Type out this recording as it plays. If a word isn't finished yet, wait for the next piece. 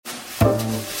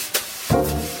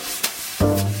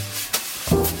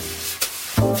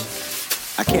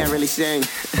can't really sing.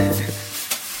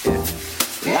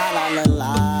 La la la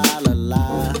la la la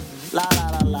la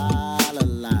la la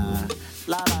la la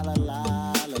la la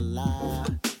la la la.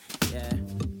 Yeah.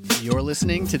 You're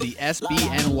listening to the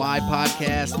SBNY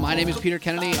podcast. My name is Peter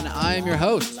Kennedy, and I am your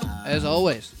host, as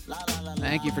always.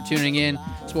 Thank you for tuning in.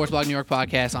 Sports Blog New York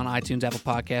podcast on iTunes, Apple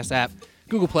Podcast app,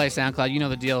 Google Play, SoundCloud. You know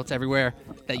the deal. It's everywhere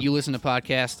that you listen to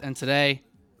podcasts. And today,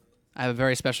 I have a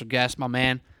very special guest, my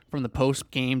man from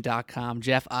thepostgame.com,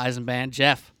 Jeff Eisenband.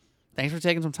 Jeff, thanks for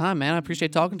taking some time, man. I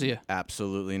appreciate talking to you.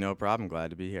 Absolutely no problem.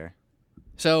 Glad to be here.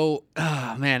 So,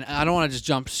 man, I don't want to just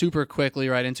jump super quickly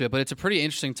right into it, but it's a pretty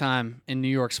interesting time in New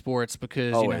York sports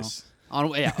because, Always.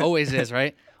 Always is,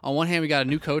 right? On one hand, we got a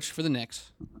new coach for the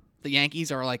Knicks. The Yankees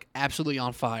are, like, absolutely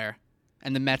on fire,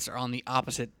 and the Mets are on the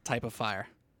opposite type of fire,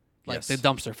 like Yes. the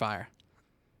dumpster fire.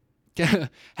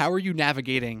 How are you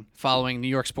navigating following New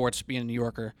York sports, being a New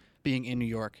Yorker, being in New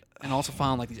York, and also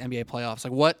following, like, these NBA playoffs?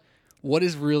 Like, what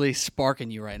is really sparking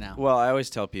you right now? Well, I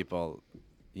always tell people,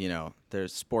 you know,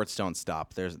 there's sports don't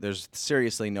stop. There's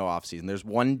seriously no off season. There's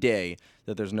one day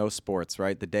that there's no sports,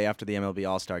 right? The day after the MLB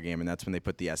All-Star game, and that's when they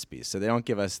put the ESPYs. So they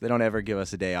don't ever give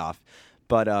us a day off.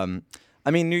 But I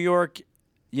mean, New York,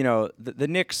 you know, the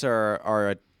Knicks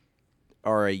are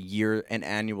an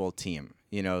annual team,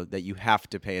 you know, that you have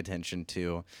to pay attention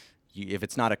to. If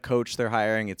it's not a coach they're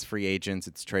hiring, it's free agents,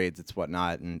 it's trades, it's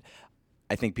whatnot. And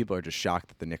I think people are just shocked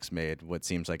that the Knicks made what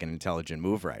seems like an intelligent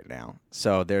move right now.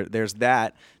 So there's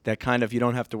that kind of, you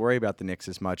don't have to worry about the Knicks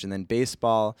as much. And then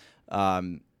baseball,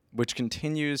 which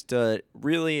continues to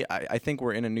really, I think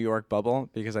we're in a New York bubble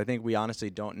because I think we honestly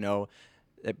don't know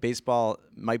that baseball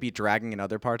might be dragging in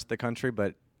other parts of the country,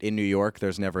 but in New York,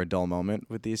 there's never a dull moment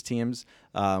with these teams.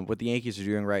 What the Yankees are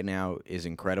doing right now is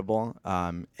incredible.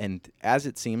 And as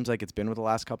it seems like it's been with the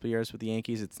last couple of years with the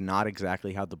Yankees, it's not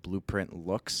exactly how the blueprint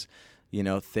looks. You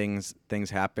know, things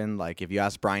happen. Like if you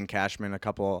ask Brian Cashman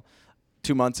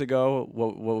 2 months ago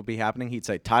what would be happening, he'd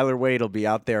say Tyler Wade will be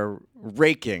out there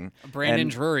raking. Brandon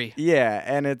Drury. Yeah,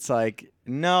 and it's like,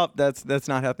 no, that's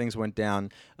not how things went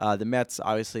down. The Mets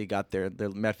obviously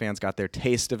the Met fans got their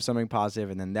taste of something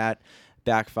positive, and then that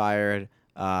backfired.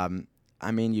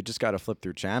 I mean, you just got to flip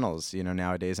through channels, you know,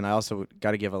 nowadays. And I also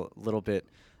got to give a little bit.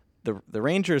 The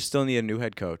Rangers still need a new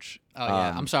head coach. Oh,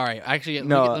 yeah. I'm sorry. Actually,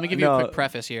 let me give you a quick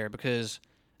preface here because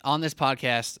on this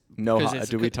podcast,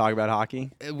 do we talk about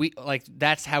hockey?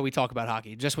 That's how we talk about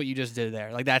hockey. Just what you just did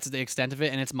there. Like that's the extent of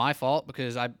it, and it's my fault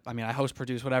because I host,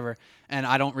 produce, whatever, and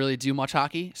I don't really do much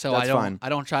hockey, so That's fine. I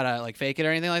don't try to like fake it or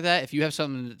anything like that. If you have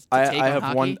something to take on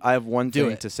hockey, I have one do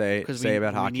thing it, to say 'cause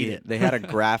about we hockey. need it. They had a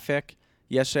graphic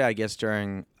yesterday, I guess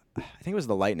I think it was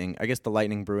the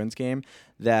Lightning Bruins game,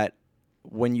 that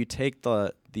when you take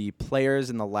the players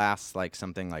in the last like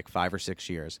something like 5 or 6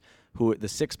 years, the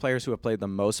 6 players who have played the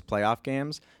most playoff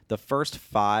games, the first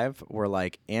 5 were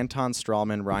like Anton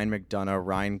Strawman, Ryan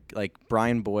McDonough,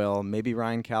 Brian Boyle, maybe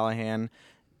Ryan Callahan,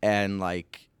 and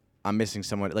like I'm missing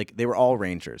someone. Like they were all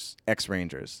Rangers,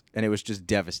 ex-Rangers, and it was just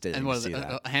devastating and what to is see it?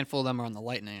 that. A handful of them are on the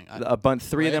Lightning.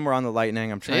 Three of them were on the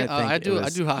Lightning. I'm trying to think. I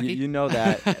do hockey. You know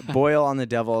that. Boyle on the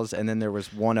Devils, and then there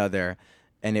was one other,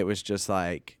 and it was just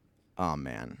like, oh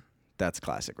man, that's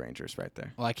classic Rangers right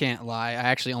there. Well, I can't lie. I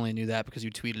actually only knew that because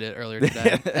you tweeted it earlier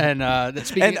today. And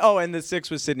and the 6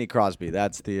 was Sidney Crosby.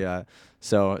 That's the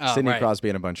Sidney right. Crosby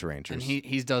and a bunch of Rangers. And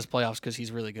he does playoffs because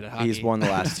he's really good at hockey. He's won the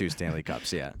last 2 Stanley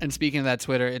Cups. Yeah. And speaking of that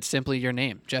Twitter, it's simply your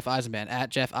name, Jeff Eisenband, at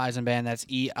Jeff Eisenband. That's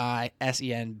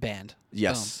EISEN band.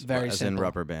 Yes. Boom. Very as simple. in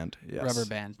rubber band. Yes. Rubber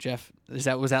band. Jeff, was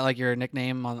that like your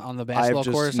nickname on the basketball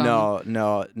court or something?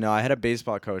 No. I had a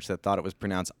baseball coach that thought it was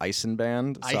pronounced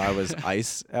Eisenband, so I was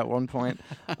Ice at one point.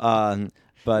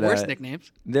 But worse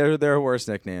nicknames. There are worse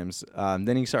nicknames.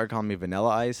 Then he started calling me Vanilla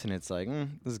Ice, and it's like,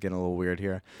 this is getting a little weird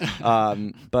here.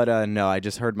 But no, I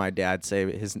just heard my dad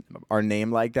say our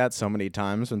name like that so many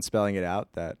times when spelling it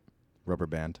out that rubber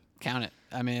band. Count it.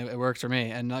 I mean, it works for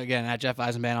me. And again, at Jeff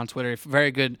Eisenband on Twitter,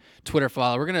 very good Twitter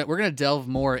follow. We're gonna delve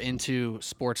more into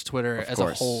sports Twitter as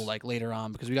a whole, like later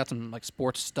on, because we got some like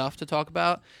sports stuff to talk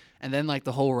about, and then like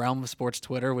the whole realm of sports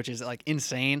Twitter, which is like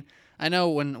insane. I know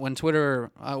when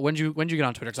Twitter, when did you get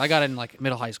on Twitter? Because I got in like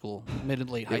late high school.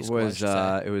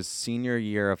 It was senior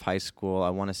year of high school.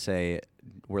 I want to say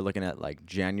we're looking at like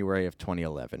January of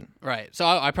 2011. Right. So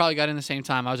I probably got in the same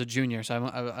time. I was a junior, so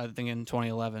I think in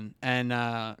 2011. And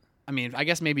I mean, I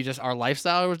guess maybe just our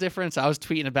lifestyle was different. So I was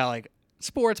tweeting about like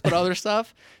sports, but other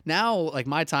stuff. Now, like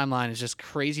my timeline is just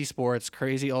crazy sports,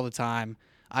 crazy all the time.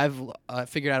 I've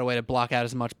figured out a way to block out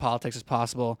as much politics as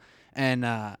possible, and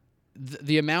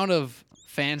the amount of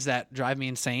fans that drive me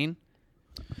insane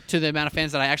to the amount of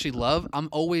fans that I actually love, I'm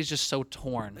always just so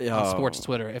torn on sports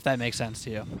Twitter, if that makes sense to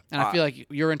you. And I feel like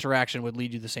your interaction would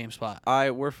lead you to the same spot.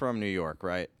 We're from New York,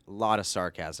 right? A lot of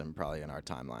sarcasm probably in our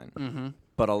timeline. Mm-hmm.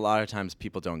 But a lot of times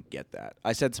people don't get that.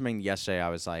 I said something yesterday. I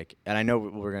was like, and I know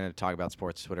we're going to talk about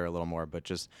sports Twitter a little more, but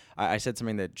just I said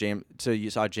something that so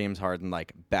you saw James Harden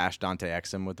like bash Dante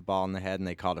Exum with the ball in the head, and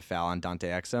they called a foul on Dante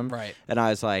Exum. Right. And I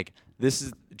was like,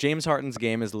 James Harden's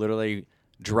game is literally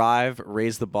drive,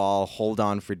 raise the ball, hold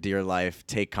on for dear life,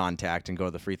 take contact, and go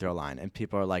to the free throw line. And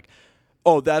people are like,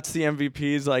 oh, that's the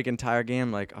MVP's like entire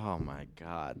game. Like, oh my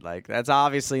God, like that's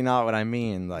obviously not what I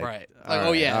mean. Like, right.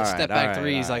 Like, step back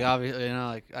threes. Like, obviously,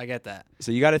 like I get that.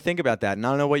 So you got to think about that. And I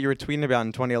don't know what you were tweeting about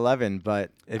in 2011,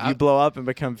 but if you blow up and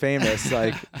become famous,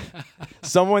 like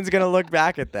someone's gonna look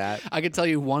back at that. I can tell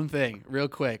you one thing real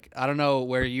quick. I don't know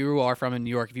where you are from in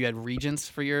New York. If you had Regents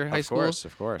for your high school,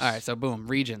 Of course. All right, so boom,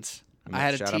 Regents. I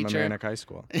had a teacher. teacher. Shout out Mamaroneck High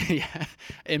School. Yeah,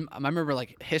 and I remember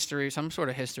like history, some sort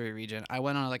of history region. I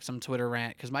went on like some Twitter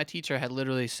rant because my teacher had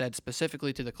literally said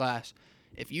specifically to the class,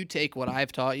 "If you take what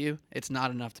I've taught you, it's not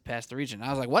enough to pass the region." And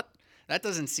I was like, "What? That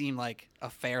doesn't seem like a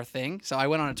fair thing." So I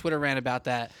went on a Twitter rant about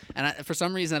that, and for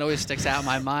some reason that always sticks out in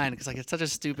my mind because like it's such a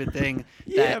stupid thing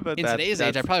that in today's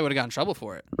age I probably would have gotten in trouble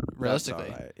for it, realistically.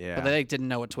 That's all right. Yeah. But they didn't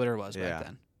know what Twitter was back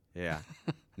then. Yeah.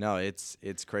 No,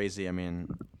 it's crazy. I mean,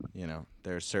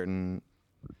 there's certain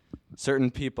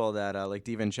people that like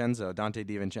Dante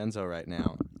DiVincenzo right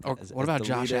now. Or what about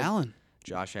Josh Allen?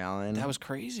 Josh Allen. That was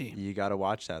crazy. You got to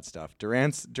watch that stuff.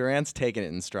 Durant's taking it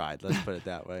in stride. Let's put it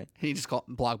that way. He just called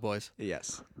blog boys.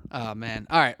 Yes. Oh, man.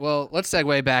 All right. Well, let's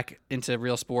segue back into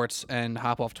real sports and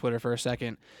hop off Twitter for a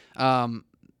second.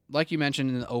 Like you mentioned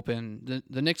in the open,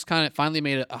 the Knicks kind of finally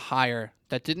made a hire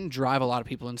that didn't drive a lot of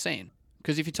people insane.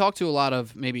 Because if you talk to a lot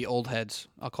of maybe old heads,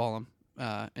 I'll call them,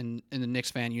 in the Knicks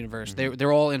fan universe,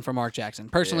 they're all in for Mark Jackson.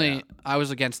 Personally, I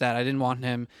was against that. I didn't want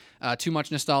him. Too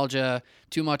much nostalgia,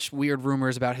 too much weird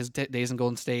rumors about his days in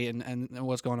Golden State and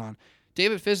what's going on.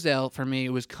 David Fizdale, for me,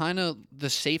 was kind of the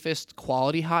safest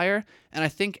quality hire, and I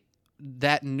think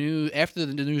that after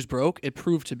the news broke, it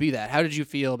proved to be that. How did you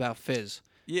feel about Fizz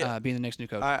being the Knicks' new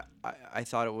coach? I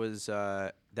thought it was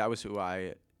that was who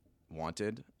I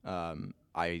wanted.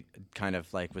 I kind of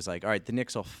was like, all right, the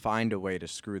Knicks will find a way to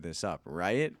screw this up,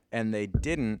 right? And they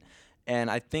didn't.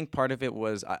 And I think part of it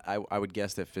was I would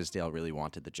guess that Fizdale really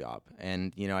wanted the job.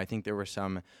 And, I think there were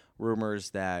some rumors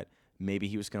that maybe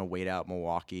he was going to wait out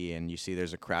Milwaukee, and you see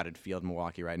there's a crowded field in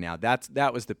Milwaukee right now.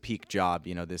 That was the peak job,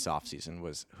 this offseason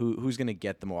was who's going to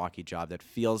get the Milwaukee job that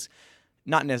feels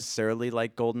not necessarily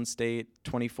like Golden State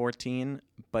 2014,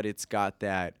 but it's got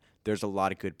that there's a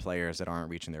lot of good players that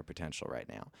aren't reaching their potential right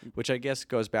now, which I guess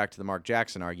goes back to the Mark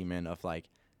Jackson argument of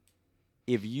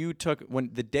if you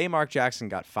when the day Mark Jackson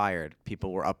got fired,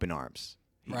 people were up in arms.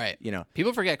 Right.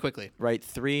 People forget quickly. Right.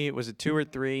 2 or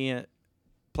 3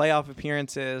 playoff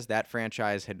appearances. That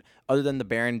franchise had, other than the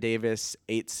Baron Davis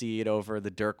 8 seed over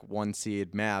the Dirk 1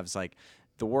 seed Mavs,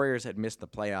 the Warriors had missed the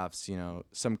playoffs,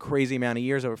 some crazy amount of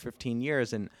years, over 15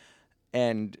 years. And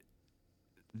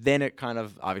then it kind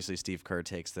of, obviously Steve Kerr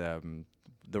takes the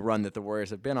run that the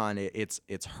Warriors have been on.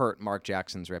 It's hurt Mark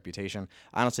Jackson's reputation.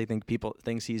 I honestly think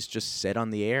things he's just said on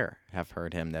the air have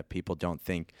hurt him, that people don't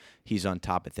think he's on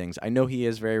top of things. I know he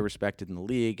is very respected in the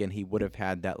league, and he would have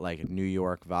had that New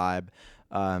York vibe.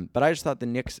 But I just thought the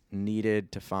Knicks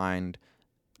needed to find,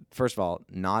 first of all,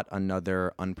 not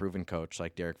another unproven coach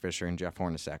like Derek Fisher and Jeff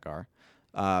Hornacek are,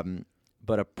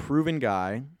 but a proven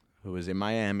guy who was in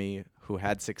Miami, who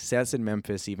had success in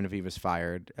Memphis, even if he was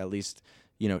fired, at least,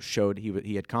 showed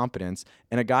he had competence,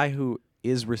 and a guy who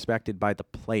is respected by the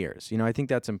players. I think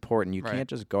that's important. You can't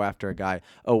just go after a guy,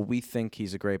 we think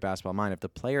he's a great basketball mind. If the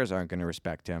players aren't going to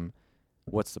respect him,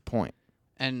 what's the point?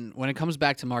 And when it comes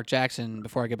back to Mark Jackson,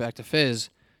 before I get back to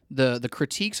Fizz, the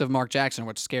critiques of Mark Jackson are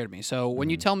what scared me. So when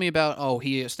you tell me about,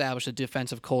 he established a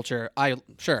defensive culture, I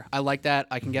like that.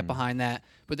 I can get behind that.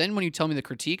 But then when you tell me the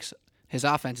critiques, his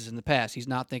offense is in the past. He's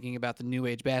not thinking about the new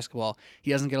age basketball.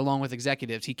 He doesn't get along with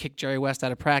executives. He kicked Jerry West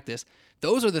out of practice.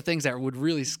 Those are the things that would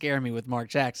really scare me with Mark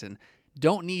Jackson.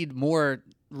 Don't need more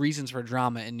reasons for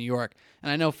drama in New York. And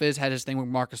I know Fizz had his thing with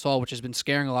Marc Gasol, which has been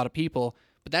scaring a lot of people,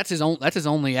 but that's his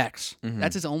only X.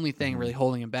 That's his only thing really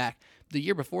holding him back. The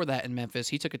year before that in Memphis,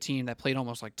 he took a team that played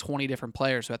almost 20 different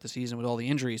players throughout the season with all the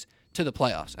injuries to the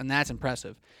playoffs, and that's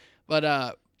impressive.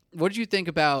 But what did you think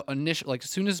about initial? As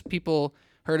soon as people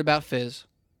heard about Fizz,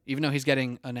 even though he's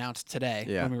getting announced today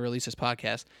when we release this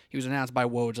podcast, he was announced by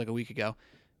Woj a week ago.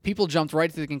 People jumped right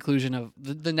to the conclusion of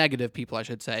the negative people, I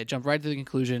should say, jumped right to the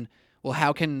conclusion. Well,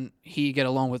 how can he get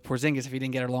along with Porzingis if he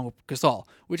didn't get along with Gasol?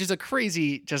 Which is a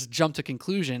crazy just jump to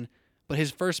conclusion. but his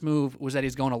first move was that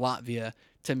he's going to Latvia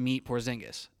to meet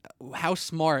Porzingis. How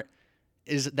smart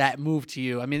is that move to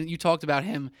you? I mean, you talked about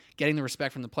him getting the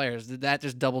respect from the players. Did that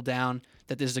just double down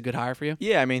that this is a good hire for you?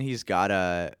 Yeah, I mean, he's got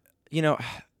a,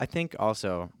 I think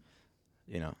also,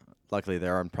 luckily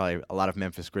there are probably a lot of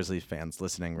Memphis Grizzlies fans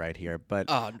listening right here.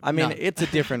 But, I mean, none. it's a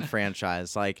different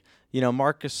franchise. Like,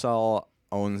 Marc Gasol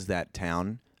owns that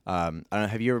town. I don't know.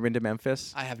 Have you ever been to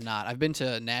Memphis? I have not. I've been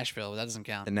to Nashville, but that doesn't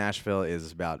count. And Nashville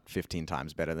is about 15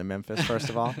 times better than Memphis, first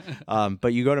of all.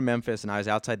 But you go to Memphis, and I was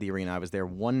outside the arena. I was there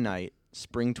one night,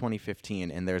 spring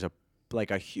 2015, and there's a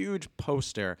huge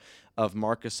poster of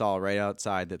Marc Gasol right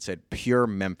outside that said "Pure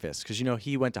Memphis," because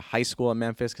he went to high school in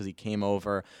Memphis because he came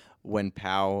over when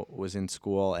Pau was in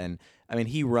school, and I mean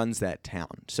he runs that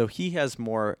town, so he has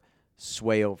more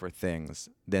sway over things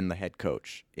than the head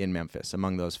coach in Memphis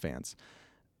among those fans.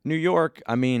 New York,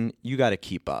 I mean, you got to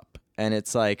keep up. And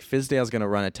it's like Fizdale's going to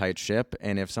run a tight ship,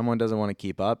 and if someone doesn't want to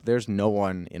keep up, there's no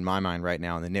one in my mind right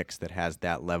now in the Knicks that has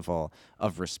that level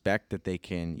of respect that they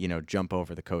can, jump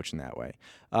over the coach in that way.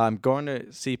 Going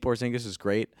to see Porzingis is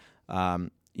great. I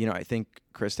think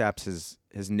Kristaps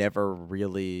has never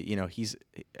really,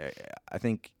 I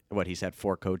think he's had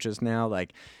 4 coaches now,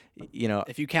 like.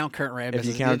 If you count Kurt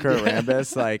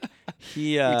Rambis, like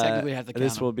he technically have to count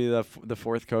this him. will be the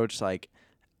 4th coach, like.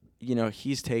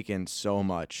 He's taken so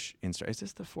much. Is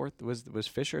this the 4th? Was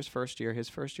Fisher's first year his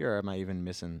first year, or am I even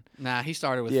missing? Nah, he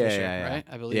started with Fisher, yeah. right?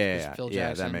 I believe. Yeah. Phil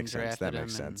Jackson that makes sense. drafted That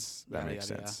makes him sense. and That yada, makes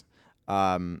yada, sense.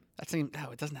 That seemed. Oh,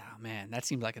 it doesn't. Oh man, that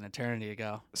seemed like an eternity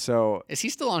ago. So Is he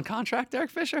still on contract, Derek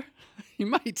Fisher? He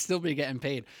might still be getting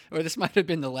paid, or this might have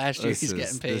been the last year he's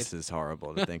getting paid. This is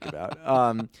horrible to think about.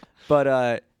 But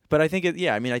I think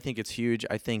I think it's huge.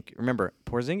 I think remember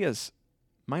Porzingis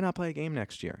might not play a game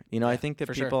next year. I think that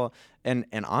people and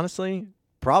honestly,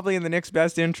 probably in the Knicks'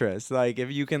 best interest. Like if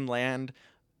you can land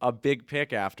a big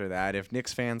pick after that, if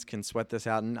Knicks fans can sweat this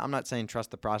out, and I'm not saying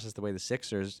trust the process the way the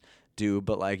Sixers do,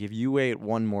 but like if you wait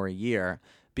one more year,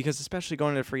 because especially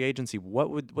going into free agency,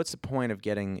 what's the point of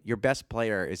getting your best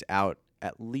player is out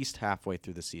at least halfway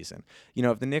through the season?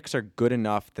 If the Knicks are good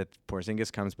enough that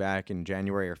Porzingis comes back in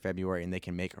January or February and they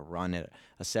can make a run at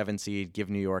a 7 seed, give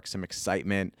New York some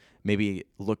excitement, maybe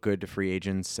look good to free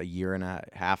agents a year and a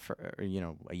half, or,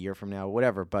 a year from now,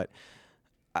 whatever. But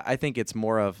I think it's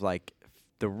more of like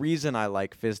the reason I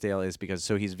like Fizdale is because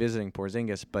he's visiting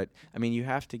Porzingis, but I mean you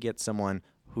have to get someone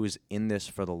who's in this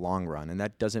for the long run, and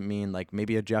that doesn't mean like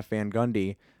maybe a Jeff Van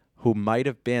Gundy, who might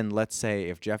have been, let's say,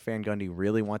 if Jeff Van Gundy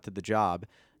really wanted the job,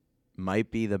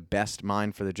 might be the best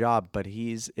mind for the job. But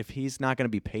if he's not going to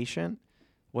be patient,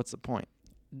 what's the point?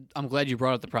 I'm glad you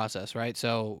brought up the process, right?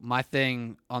 So my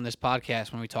thing on this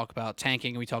podcast, when we talk about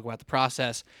tanking and we talk about the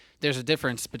process, there's a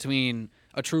difference between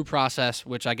a true process,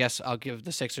 which I guess I'll give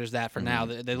the Sixers that for now.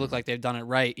 They look like they've done it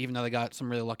right, even though they got some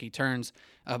really lucky turns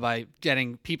by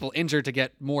getting people injured to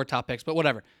get more top picks. But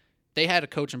whatever. They had a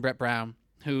coach in Brett Brown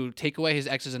who, take away his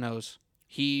X's and O's,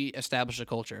 he established a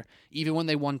culture. Even when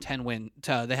they won 10 wins,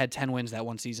 they had 10 wins that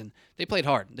one season. They played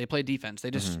hard. They played defense.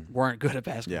 They just weren't good at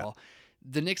basketball. Yeah.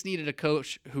 The Knicks needed a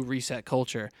coach who reset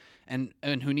culture and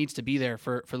who needs to be there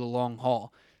for the long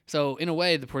haul. So in a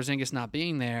way, the Porzingis not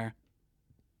being there,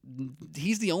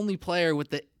 he's the only player with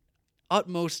the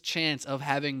utmost chance of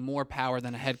having more power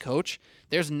than a head coach.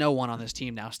 There's no one on this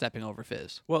team now stepping over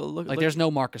Fizz. Well, there's no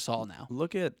Marc Gasol now.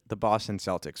 Look at the Boston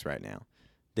Celtics right now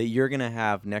that you're going to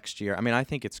have next year. I mean, I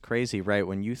think it's crazy, right?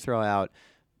 When you throw out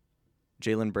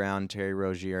Jaylen Brown, Terry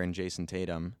Rozier, and Jason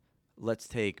Tatum, let's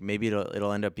take, maybe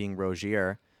it'll end up being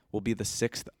Rozier, will be the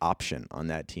 6th option on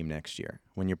that team next year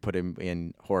when you're putting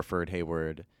in Horford,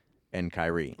 Hayward, and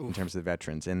Kyrie in terms of the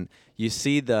veterans. And you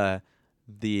see the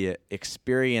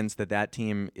experience that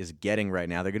team is getting right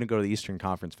now. They're going to go to the Eastern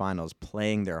Conference Finals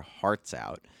playing their hearts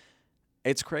out.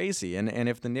 It's crazy. And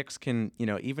if the Knicks can,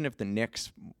 even if the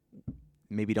Knicks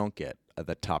maybe don't get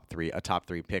a top three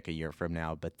pick a year from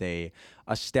now, but they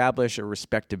establish a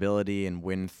respectability and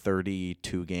win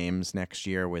 32 games next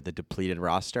year with a depleted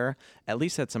roster, at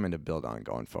least that's something to build on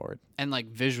going forward. And like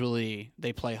visually,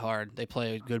 they play hard. They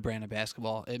play a good brand of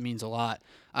basketball. It means a lot.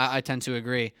 I tend to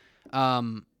agree.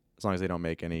 As long as they don't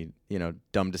make any,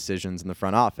 dumb decisions in the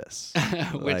front office.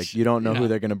 Which, like you don't know who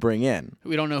they're going to bring in.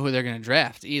 We don't know who they're going to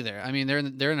draft either. I mean, they're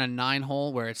in a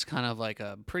 9-hole where it's kind of like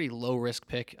a pretty low risk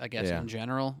pick, I guess, in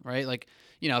general, right? Like,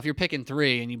 if you're picking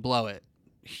 3 and you blow it,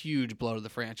 huge blow to the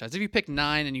franchise. If you pick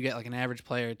 9 and you get like an average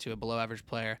player to a below average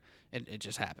player, it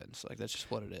just happens. Like, that's just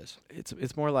what it is.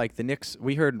 It's more like the Knicks.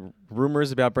 We heard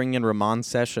rumors about bringing in Ramon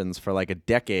Sessions for like a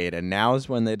decade, and now is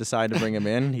when they decide to bring him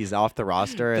in. He's off the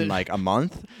roster in like a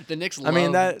month. The Knicks I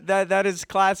mean, that is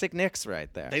classic Knicks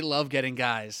right there. They love getting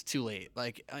guys too late.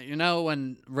 Like,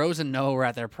 when Rose and Noah were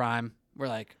at their prime, we're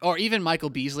like, or even Michael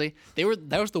Beasley.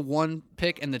 That was the 1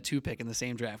 pick and the 2 pick in the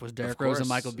same draft was Derrick Rose and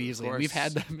Michael Beasley. We've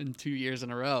had them in 2 years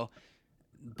in a row.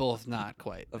 Both not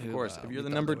quite. Of course. If you're the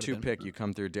number 2 pick, you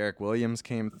come through. Derek Williams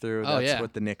came through. That's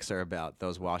what the Knicks are about,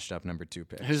 those washed up number 2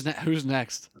 picks. Who's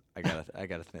next? I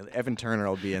gotta think. Evan Turner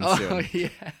will be in Oh, soon. yeah.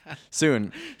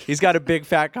 Soon. He's got a big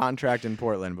fat contract in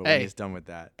Portland, but when he's done with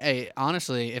that. Hey,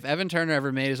 honestly, if Evan Turner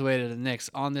ever made his way to the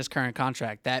Knicks on this current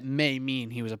contract, that may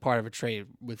mean he was a part of a trade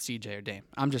with CJ or Dame.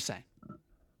 I'm just saying.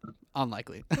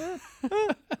 Unlikely.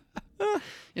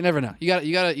 You never know.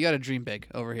 You got to dream big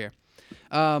over here.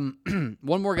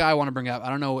 One more guy I want to bring up. I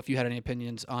don't know if you had any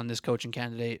opinions on this coaching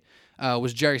candidate.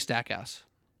 Was Jerry Stackhouse.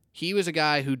 He was a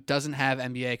guy who doesn't have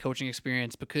NBA coaching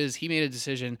experience because he made a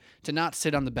decision to not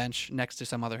sit on the bench next to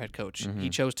some other head coach. He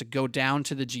chose to go down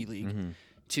to the G League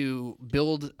to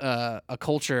build a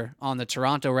culture on the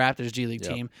Toronto Raptors G League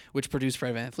team, which produced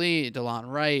Fred VanVleet, DeLon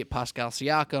Wright, Pascal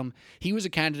Siakam. He was a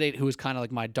candidate who was kind of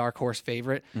like my dark horse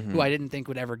favorite, who I didn't think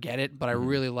would ever get it, but I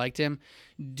really liked him.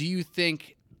 Do you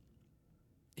think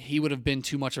he would have been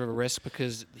too much of a risk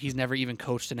because he's never even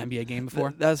coached an NBA game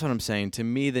before? That's what I'm saying. To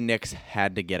me, the Knicks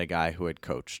had to get a guy who had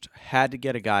coached, had to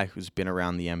get a guy who's been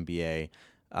around the NBA,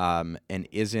 and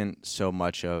isn't so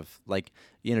much of like,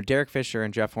 Derek Fisher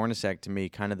and Jeff Hornacek, to me,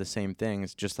 kind of the same thing.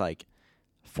 It's just like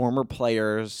former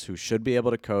players who should be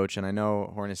able to coach. And I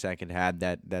know Hornacek had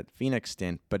that Phoenix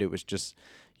stint, but it was just,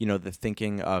 the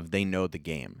thinking of they know the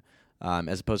game,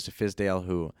 as opposed to Fizdale,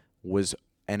 who was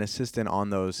an assistant on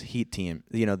those Heat team,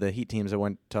 the Heat teams that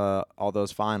went to all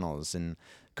those finals and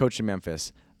coached in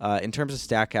Memphis. In terms of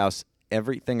Stackhouse,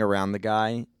 everything around the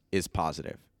guy is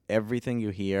positive. Everything you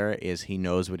hear is he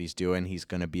knows what he's doing. He's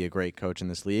going to be a great coach in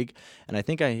this league. And I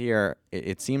think I hear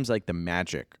it seems like the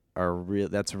Magic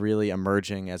that's really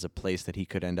emerging as a place that he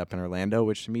could end up in Orlando,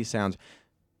 which to me sounds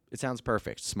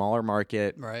perfect. Smaller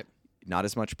market, Right. Not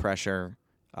as much pressure,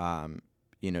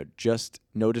 just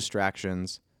no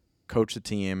distractions. Coach the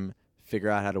team, figure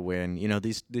out how to win.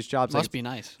 These jobs Must be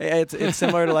nice. It's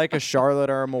similar to like a Charlotte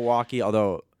or a Milwaukee.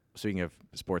 Although, speaking of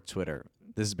sports Twitter,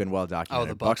 this has been well documented. Oh,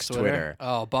 the Bucks Twitter.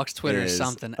 Oh, Bucks Twitter is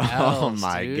something else. Oh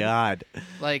my dude. God!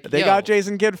 Like they got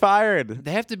Jason Kidd fired.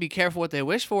 They have to be careful what they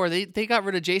wish for. They got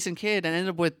rid of Jason Kidd and ended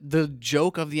up with the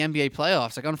joke of the NBA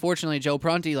playoffs. Like, unfortunately, Joe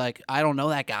Prunty. Like, I don't know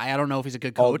that guy. I don't know if he's a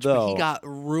good coach, but he got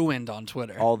ruined on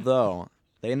Twitter. Although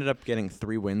they ended up getting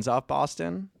 3 wins off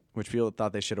Boston, which people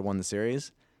thought they should have won the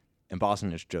series, and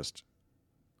Boston has just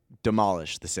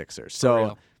demolished the Sixers.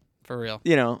 So, for real,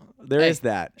 there is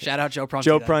that. Shout out Joe Prunty.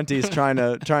 Joe Prunty's trying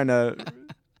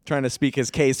to speak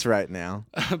his case right now.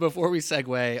 Before we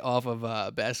segue off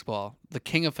of basketball, the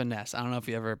king of finesse. I don't know if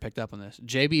you ever picked up on this.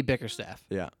 JB Bickerstaff.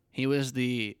 Yeah. He was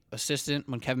the assistant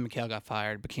when Kevin McHale got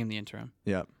fired, became the interim.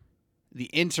 Yeah. The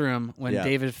interim when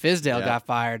David Fizdale got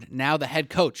fired. Now the head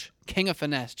coach, king of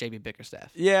finesse, JB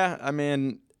Bickerstaff. Yeah, I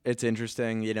mean, it's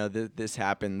interesting. This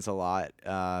happens a lot.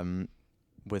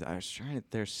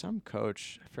 There's some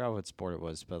coach, I forgot what sport it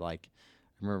was, but like,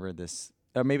 I remember this.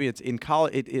 Maybe it's in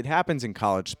college. It happens in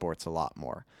college sports a lot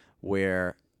more,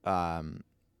 where I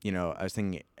was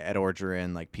thinking Ed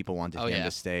Orgeron, like people wanted him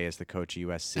to stay as the coach of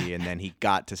USC, and then he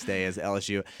got to stay as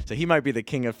LSU. So he might be the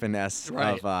king of finesse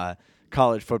of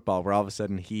college football, where all of a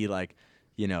sudden he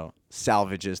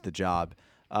salvages the job.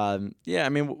 I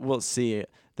mean, we'll see.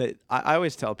 That I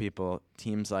always tell people,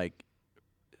 teams like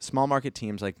small market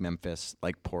teams like Memphis,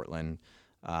 like Portland,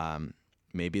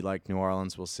 maybe like New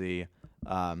Orleans, we'll see.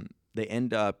 They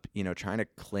end up, trying to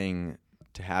cling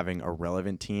to having a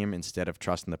relevant team instead of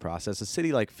trusting the process. A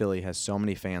city like Philly has so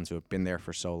many fans who have been there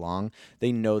for so long.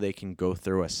 They know they can go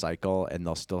through a cycle and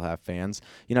they'll still have fans.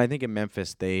 I think in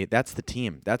Memphis, that's the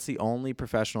team. That's the only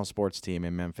professional sports team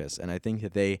in Memphis. And I think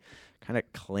that they kind of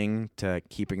cling to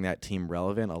keeping that team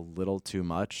relevant a little too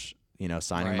much.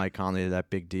 Signing Mike Conley to that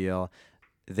big deal.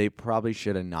 They probably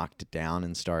should have knocked it down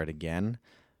and started again.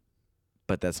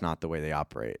 But that's not the way they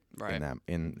operate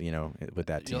with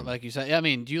that team. Like you said, I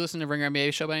mean, do you listen to Ringer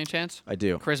NBA show by any chance? I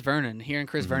do. Chris Vernon. Hearing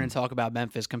Chris Vernon talk about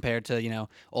Memphis compared to,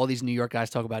 all these New York guys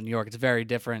talk about New York, it's very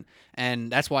different.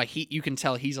 And that's why you can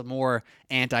tell he's a more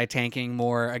anti-tanking,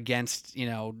 more against,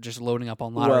 just loading up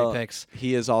on lottery picks.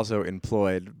 He is also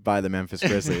employed by the Memphis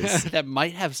Grizzlies. That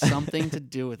might have something to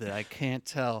do with it. I can't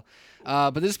tell.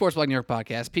 But this is Sports Blog New York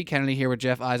podcast. Pete Kennedy here with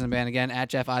Jeff Eisenband. Again, at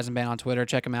Jeff Eisenband on Twitter.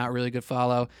 Check him out. Really good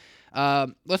follow.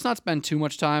 Let's not spend too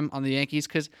much time on the Yankees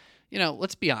because,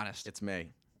 let's be honest. It's May.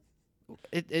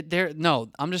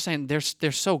 I'm just saying they're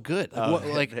so good.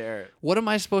 What am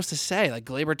I supposed to say? Like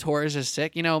Gleyber Torres is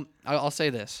sick. I'll say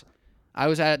this. I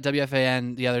was at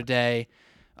WFAN the other day.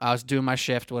 I was doing my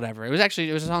shift, whatever. It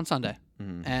was on Sunday,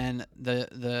 and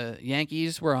the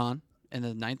Yankees were on in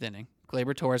the ninth inning.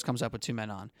 Gleyber Torres comes up with 2 men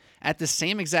on. At the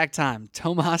same exact time,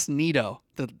 Tomas Nido,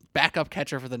 the backup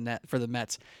catcher for the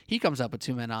Mets, he comes up with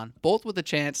 2 men on, both with a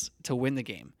chance to win the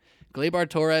game. Gleyber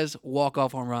Torres,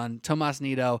 walk-off home run. Tomas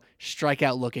Nido,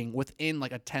 strikeout looking within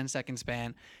like a 10-second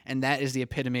span. And that is the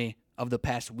epitome of the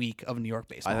past week of New York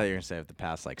baseball. I thought you were going to say of the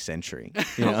past, century.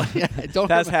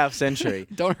 Past half century.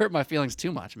 Don't hurt my feelings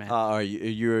too much, man.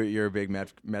 You're a big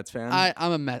Mets fan? I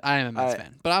am a Mets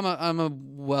fan. But I'm a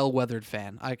well-weathered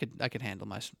fan. I could handle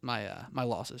my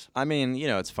losses. I mean,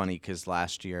 it's funny because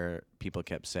last year people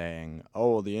kept saying,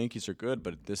 oh, the Yankees are good,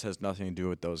 but this has nothing to do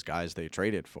with those guys they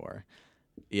traded for.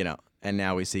 And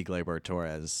now we see Gleyber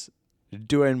Torres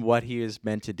doing what he is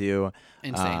meant to do.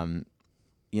 Insane.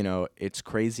 It's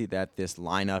crazy that this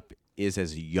lineup is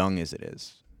as young as it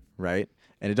is, right?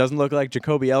 And it doesn't look like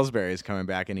Jacoby Ellsbury is coming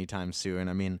back anytime soon.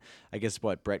 I mean, I guess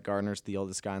Brett Gardner's the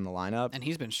oldest guy in the lineup. And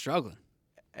he's been struggling.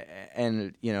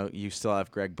 And, you still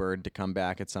have Greg Bird to come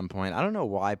back at some point. I don't know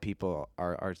why people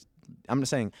are I'm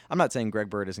not saying Greg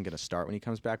Bird isn't going to start when he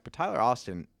comes back, but Tyler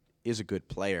Austin is a good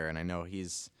player, and I know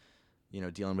he's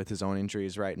dealing with his own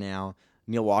injuries right now.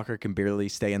 Neil Walker can barely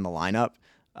stay in the lineup.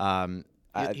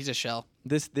 He's a shell.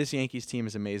 This Yankees team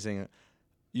is amazing.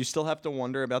 You still have to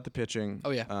wonder about the pitching.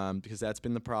 Oh, yeah. Because that's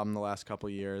been the problem the last couple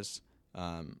of years.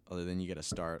 Other than you get a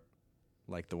start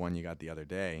like the one you got the other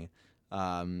day.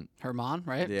 Herman,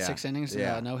 right? Yeah. 6 innings,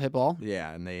 Yeah. no hit ball.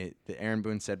 Yeah, and Aaron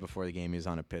Boone said before the game he was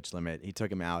on a pitch limit. He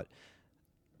took him out.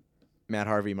 Matt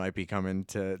Harvey might be coming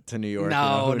to New York.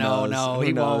 No, Who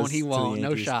he knows won't. to the No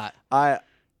Yankees. shot.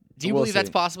 Do you We'll believe that's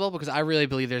see. possible? Because I really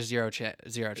believe there's zero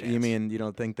chance. You mean you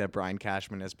don't think that Brian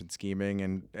Cashman has been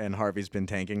scheming and Harvey's been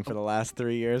tanking for the last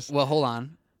 3 years? Well, hold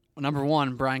on. Number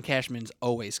one, Brian Cashman's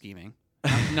always scheming.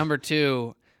 Number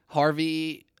two,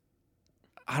 Harvey.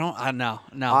 I don't know.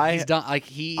 No, he's done.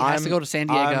 He has to go to San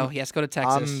Diego. He has to go to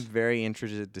Texas. I'm very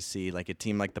interested to see a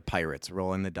team like the Pirates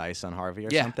rolling the dice on Harvey or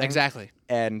yeah, something. exactly.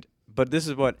 But this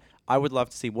is what I would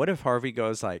love to see. What if Harvey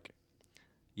goes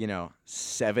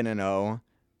 7-0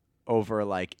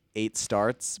 over 8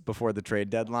 starts before the trade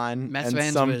deadline, Mets and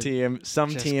fans some would team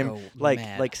go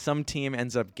mad. some team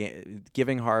ends up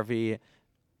giving Harvey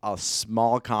a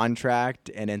small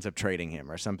contract and ends up trading him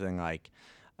or something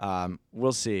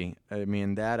we'll see. I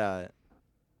mean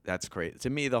that's great. To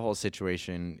me, the whole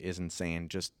situation is insane.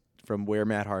 Just from where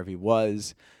Matt Harvey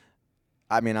was.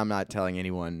 I mean, I'm not telling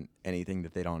anyone anything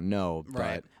that they don't know, but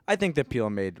Right. I think that Peel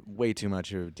made way too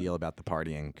much of a deal about the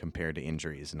partying compared to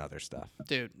injuries and other stuff.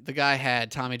 Dude, the guy had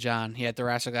Tommy John. He had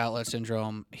thoracic outlet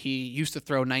syndrome. He used to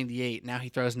throw 98. Now he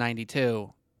throws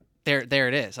 92. There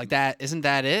it is. Isn't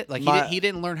that it? He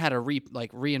didn't learn how to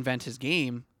reinvent his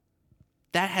game.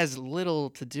 That has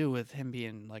little to do with him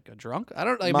being a drunk. I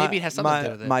don't maybe it has something to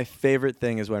do with it. My favorite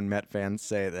thing is when Met fans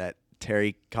say that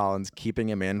Terry Collins keeping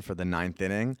him in for the 9th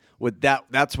inning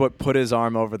that's what put his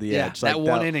arm over the edge. That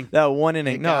one inning. That one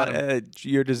inning. It No, got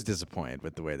you're just disappointed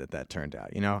with the way that turned out.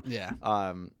 Yeah.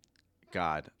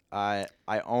 God, I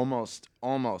almost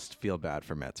feel bad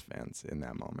for Mets fans in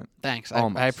that moment. Thanks.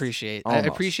 Almost. I appreciate. I Almost.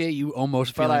 appreciate you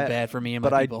almost But feeling bad for me and my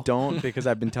but people. I don't because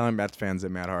I've been telling Mets fans that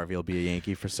Matt Harvey will be a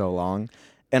Yankee for so long,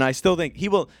 and I still think he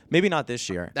will. Maybe not this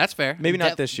year. That's fair. Maybe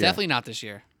not this year. Definitely not this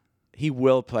year. He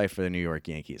will play for the New York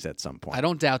Yankees at some point. I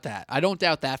don't doubt that. I don't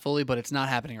doubt that fully, but it's not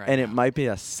happening right and now. it might be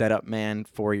a setup man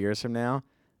 4 years from now.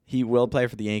 He will play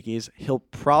for the Yankees. He'll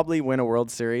probably win a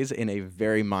World Series in a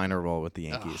very minor role with the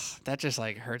Yankees. That just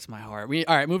hurts my heart.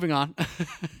 All right, moving on.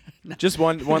 Just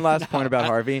one last point about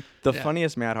Harvey. The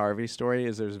funniest Matt Harvey story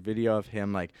is there's a video of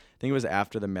him, I think it was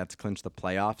after the Mets clinched the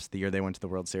playoffs, the year they went to the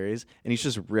World Series, and he's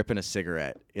just ripping a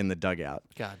cigarette in the dugout.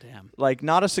 God damn.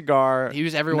 Not a cigar. He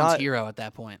was everyone's hero at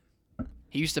that point.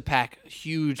 He used to pack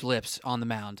huge lips on the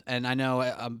mound. And I know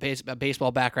a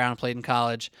baseball background, played in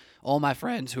college. All my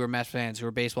friends who are Mets fans, who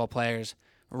are baseball players,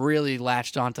 really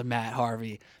latched onto Matt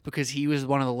Harvey because he was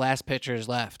one of the last pitchers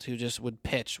left who just would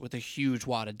pitch with a huge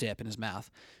wad of dip in his mouth.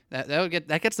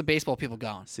 That gets the baseball people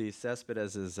going. See,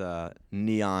 Cespedes'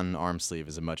 neon arm sleeve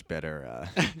is a much better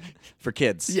for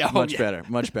kids. Much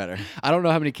better. I don't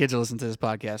know how many kids will listen to this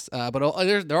podcast,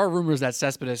 but there are rumors that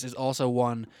Cespedes is also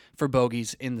one for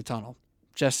bogeys in the tunnel.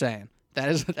 Just saying.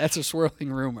 That's a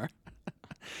swirling rumor.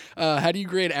 How do you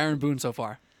grade Aaron Boone so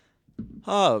far?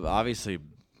 Oh, obviously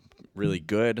really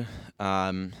good.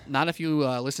 Not if you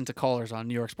listen to callers on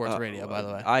New York Sports Radio, by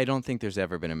the way. I don't think there's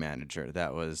ever been a manager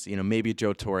that was, maybe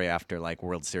Joe Torre after like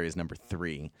World Series number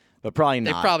 3, but probably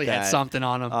They not. probably had something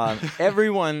on them.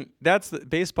 Everyone, that's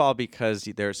baseball because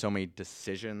there are so many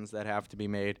decisions that have to be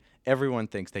made. Everyone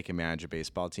thinks they can manage a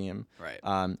baseball team. Right.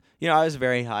 I was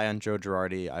very high on Joe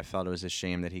Girardi. I felt it was a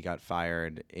shame that he got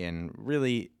fired, and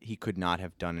really he could not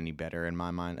have done any better in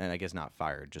my mind. And I guess not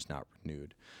fired, just not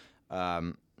renewed.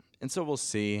 And so we'll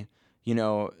see.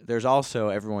 There's also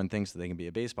everyone thinks that they can be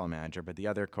a baseball manager, but the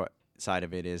other side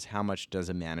of it is how much does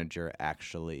a manager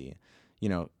actually,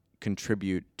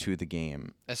 contribute to the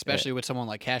game, Especially with someone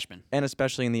like Cashman. and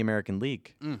especially in the American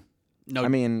League. No, I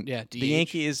mean, yeah, the DH.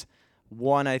 Yankees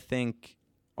won, I think.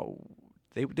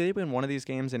 Did they win one of these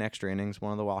games in extra innings?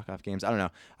 One of the walk-off games? I don't know.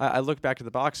 I looked back to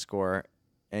the box score,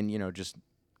 and just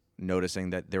noticing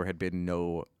that there had been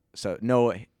no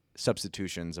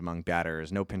substitutions among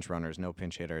batters, no pinch runners, no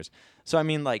pinch hitters. So I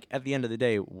mean, like at the end of the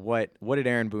day, what did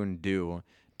Aaron Boone do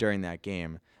during that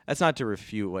game? That's not to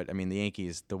refute the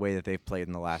Yankees, the way that they've played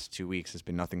in the last 2 weeks has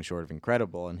been nothing short of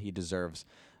incredible, and he deserves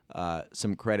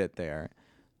some credit there.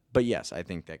 But yes, I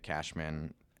think that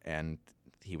Cashman, and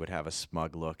he would have a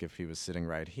smug look if he was sitting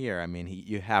right here. I mean,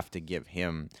 you have to give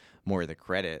him more of the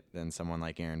credit than someone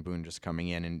like Aaron Boone just coming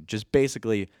in and just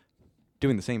basically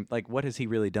doing the same. Like, what has he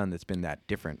really done that's been that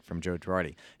different from Joe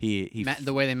Girardi?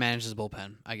 The way they manage his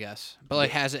bullpen, I guess. But like,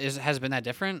 has it been that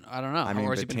different? I don't know. I mean, or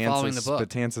has he been following the book?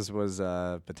 Betances was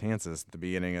Betances at the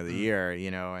beginning of the year,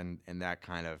 and that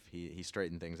kind of he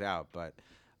straightened things out. But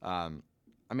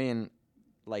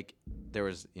like there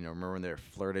was, remember when they were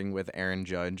flirting with Aaron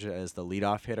Judge as the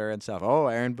leadoff hitter and stuff? Oh,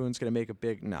 Aaron Boone's gonna make a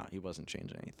big. No, he wasn't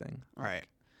changing anything. Right.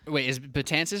 Wait, is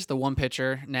Betances the one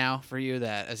pitcher now for you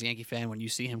that, as a Yankee fan, when you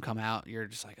see him come out, you're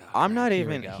just like, oh, I'm not here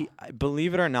we even. go.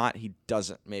 Believe it or not, he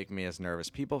doesn't make me as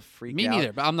nervous. People freak out. Me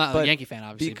neither, but I'm not a Yankee fan,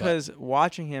 obviously. Because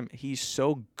watching him, he's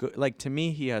so good. Like, to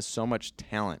me, he has so much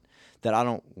talent that I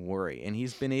don't worry. And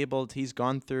he's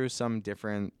gone through some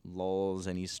different lulls,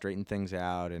 and he's straightened things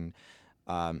out. And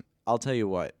I'll tell you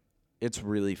what, it's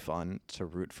really fun to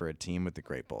root for a team with a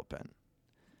great bullpen.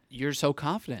 You're so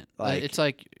confident. It's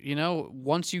like,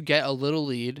 once you get a little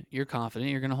lead, you're confident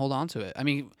you're going to hold on to it. I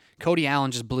mean, Cody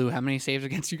Allen just blew how many saves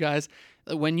against you guys?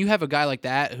 When you have a guy like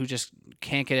that who just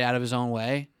can't get out of his own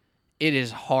way, it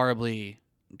is horribly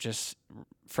just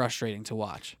frustrating to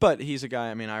watch. But he's a guy,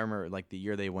 I remember like the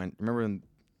year they went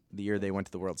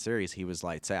to the World Series, he was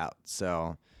lights out.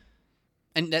 So...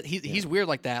 And that he's weird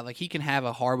like that. Like, he can have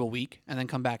a horrible week and then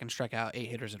come back and strike out 8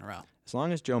 hitters in a row. As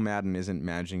long as Joe Madden isn't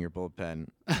managing your bullpen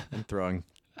and throwing,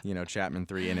 Chapman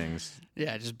 3 innings.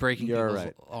 Yeah, just breaking You're people's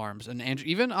right. arms. And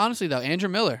even honestly though, Andrew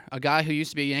Miller, a guy who used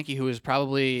to be a Yankee, who was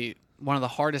probably one of the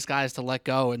hardest guys to let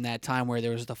go in that time where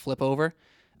there was the flip over.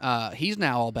 He's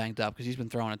now all banged up because he's been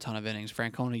throwing a ton of innings.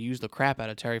 Francona used the crap out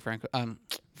of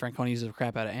Francona used the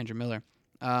crap out of Andrew Miller.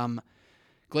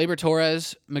 Gleyber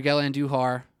Torres, Miguel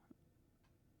Andujar.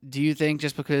 Do you think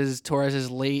just because Torres'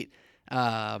 late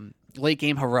game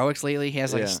heroics lately, he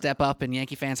has a step up in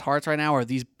Yankee fans' hearts right now, or are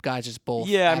these guys just both?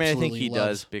 Yeah, I think he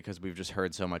loves? does because we've just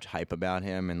heard so much hype about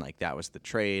him, and like that was the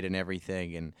trade and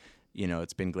everything, and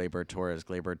it's been Gleyber Torres.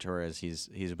 Gleyber Torres,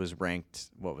 he was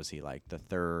ranked. What was he like? The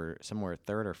third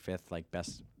or fifth, like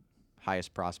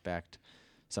highest prospect.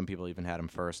 Some people even had him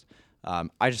first.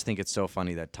 I just think it's so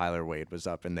funny that Tyler Wade was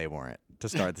up and they weren't to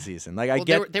start the season. Like,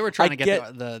 they were trying to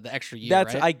get the extra year.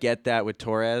 Right? I get that with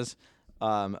Torres,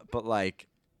 but like,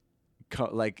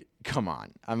 come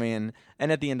on. And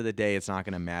at the end of the day, it's not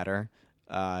going to matter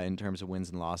in terms of wins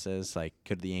and losses. Like,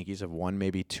 could the Yankees have won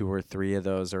maybe 2 or 3 of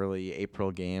those early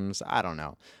April games? I don't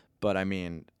know, but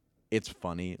it's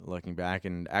funny looking back.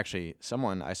 And actually,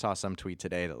 I saw some tweet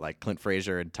today that like Clint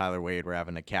Frazier and Tyler Wade were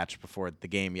having a catch before the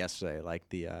game yesterday, like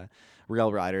the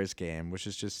Real Riders game, which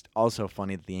is just also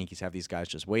funny that the Yankees have these guys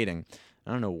just waiting.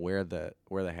 I don't know where the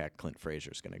heck Clint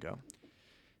Frazier's going to go.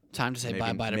 Time to say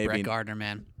bye-bye to Brett Gardner,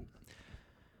 man.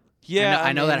 Yeah,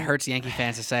 I know that hurts Yankee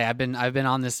fans to say. I've been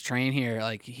on this train here.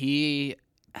 Like,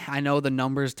 I know the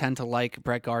numbers tend to like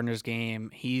Brett Gardner's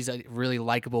game. He's a really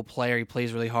likable player. He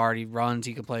plays really hard. He runs.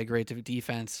 He can play great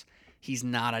defense. He's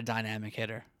not a dynamic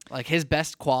hitter. Like, his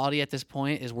best quality at this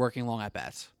point is working long at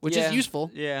bats, which is useful.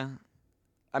 Yeah,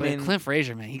 but Clint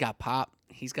Frazier, man, he got pop.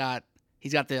 He's got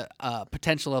the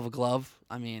potential of a glove.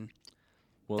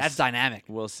 That's dynamic.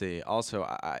 We'll see. Also,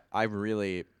 I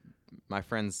really. My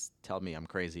friends tell me I'm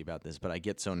crazy about this, but I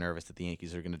get so nervous that the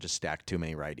Yankees are going to just stack too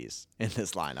many righties in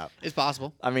this lineup. It's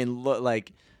possible. Look,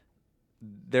 like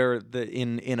they're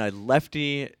in a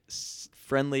lefty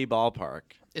friendly ballpark.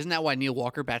 Isn't that why Neil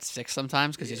Walker bats 6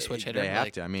 sometimes? Because he's a switch hitter. They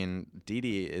have to. I mean,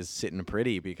 Didi is sitting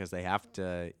pretty because they have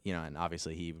to, and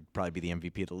obviously he would probably be the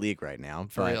MVP of the league right now.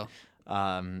 For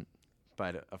real.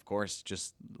 But of course,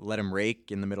 just let him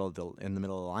rake in the middle of the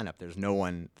lineup. There's no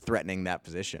one threatening that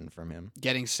position from him.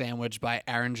 Getting sandwiched by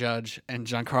Aaron Judge and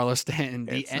Giancarlo Stanton,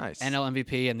 the Nice. NL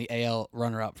MVP and the AL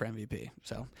runner-up for MVP.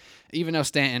 So even though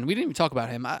Stanton, we didn't even talk about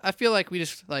him. I feel like we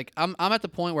just I'm at the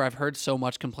point where I've heard so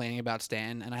much complaining about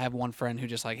Stanton, and I have one friend who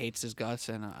just hates his guts,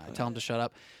 and I tell him to shut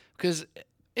up because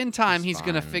in time he's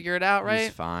gonna figure it out, right?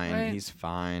 He's fine. Right? He's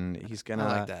fine. He's gonna.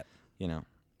 I like that.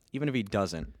 Even if he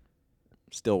doesn't,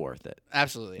 still worth it.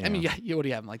 Absolutely. Yeah. I mean, what do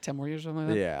you have? Like 10 more years or something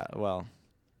like that? Yeah. Well,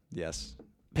 yes.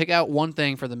 Pick out one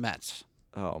thing for the Mets.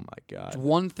 Oh my God.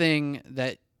 One thing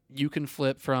that you can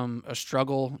flip from a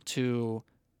struggle to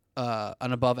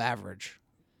an above average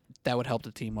that would help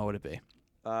the team. What would it be?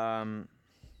 Well,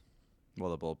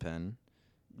 the bullpen.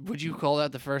 Would you call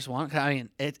that the first one? I mean,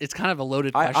 it's kind of a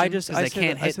loaded question. I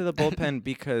say the bullpen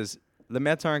because the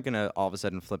Mets aren't going to all of a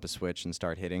sudden flip a switch and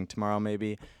start hitting tomorrow,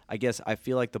 maybe. I guess I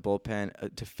feel like the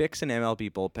bullpen, to fix an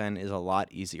MLB bullpen is a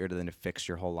lot easier than to fix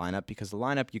your whole lineup because the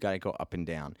lineup, you got to go up and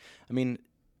down. I mean,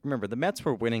 remember, the Mets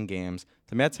were winning games.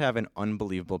 The Mets have an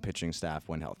unbelievable pitching staff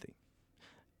when healthy.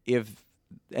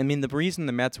 The reason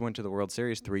the Mets went to the World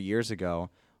Series 3 years ago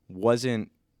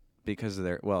wasn't because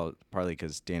of partly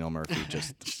because Daniel Murphy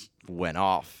just went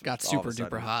off. Got all of super a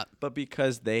sudden. duper hot. But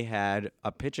because they had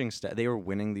a pitching staff, they were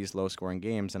winning these low-scoring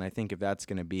games, and I think if that's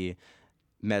going to be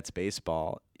Mets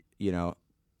baseball, the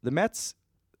Mets,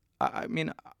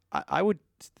 I would.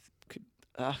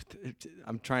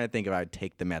 I'm trying to think if I'd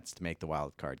take the Mets to make the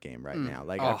wild card game right now.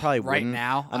 I probably right wouldn't.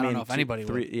 now. I don't know if anybody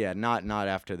would. Yeah, not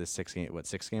after the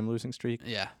 6-game losing streak.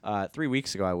 Yeah. 3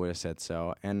 weeks ago I would have said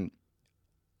so, and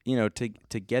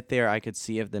to get there, I could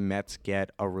see if the Mets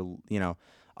get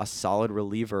a solid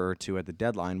reliever or two at the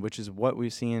deadline, which is what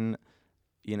we've seen,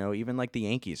 even like the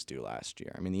Yankees do last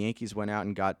year. I mean, the Yankees went out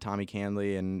and got Tommy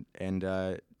Canley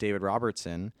and David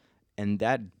Robertson, and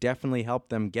that definitely helped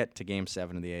them get to Game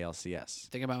 7 of the ALCS.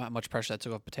 Think about how much pressure that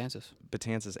took off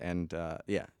Betances and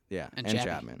and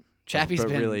Chappie.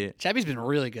 Chappie. Chappie's been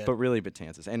really good. But really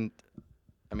Betances. And,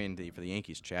 I mean, for the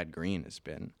Yankees, Chad Green has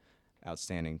been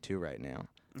outstanding too right now.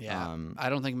 Yeah, I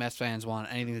don't think Mets fans want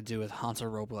anything to do with Hansel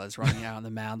Robles running out on the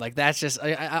mound. Like, that's just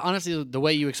I honestly, the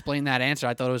way you explained that answer,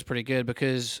 I thought it was pretty good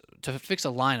because to fix a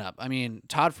lineup, I mean,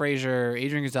 Todd Frazier,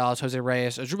 Adrian Gonzalez, Jose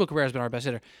Reyes, Asdrubal Cabrera has been our best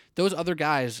hitter. Those other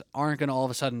guys aren't going to all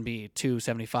of a sudden be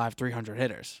 275, 300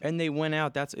 hitters. And they went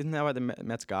out. Isn't that why the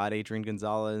Mets got Adrian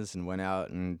Gonzalez and went out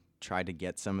and tried to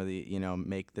get some of the,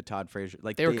 make the Todd Frazier.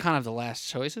 Like they were kind of the last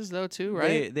choices though too,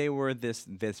 right? They were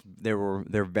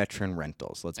they're veteran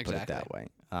rentals. Let's put it that way.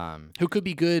 Who could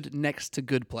be good next to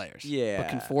good players? Yeah.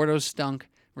 But Conforto stunk,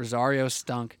 Rosario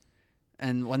stunk,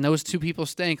 and when those two people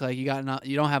stink, like you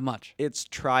don't have much. It's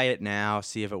try it now,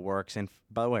 see if it works. And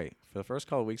by the way, for the first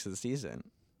couple of weeks of the season,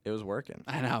 it was working.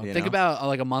 I know. Think about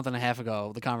like a month and a half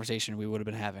ago, the conversation we would have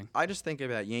been having. I just think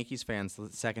about Yankees fans.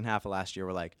 The second half of last year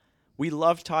were like, we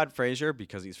love Todd Frazier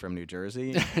because he's from New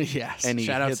Jersey. Yes. And he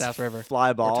Shout out hits South River.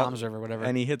 Fly ball. Or Tom's River, whatever.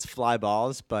 And he hits fly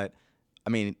balls. But, I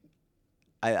mean,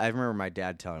 I remember my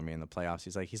dad telling me in the playoffs,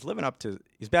 he's like, he's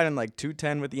batting like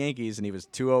 210 with the Yankees, and he was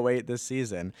 208 this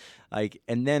season. Like,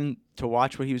 and then to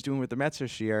watch what he was doing with the Mets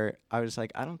this year, I was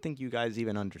like, I don't think you guys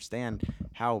even understand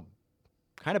how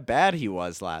kind of bad he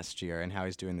was last year and how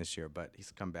he's doing this year, but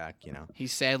he's come back,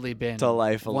 He's sadly been to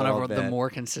life one of bit. the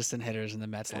more consistent hitters in the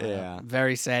Mets lineup. Yeah.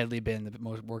 Very sadly been the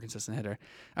more consistent hitter.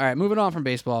 All right, moving on from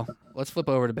baseball, let's flip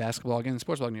over to basketball. Again, the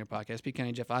Sports Blog New York podcast. Pete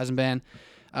Kenny, Jeff Eisenband,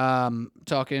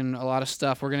 talking a lot of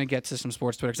stuff. We're going to get to some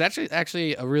sports Twitter. It's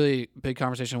actually a really big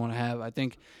conversation I want to have. I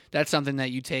think that's something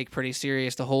that you take pretty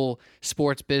serious, the whole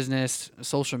sports business,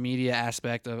 social media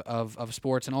aspect of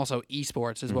sports, and also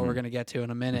esports is what we're going to get to in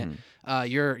a minute.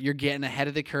 You're getting ahead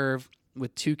of the curve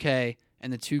with 2K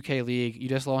and the 2K League. You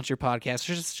just launched your podcast.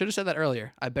 Should have said that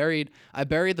earlier. I buried the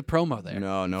promo there.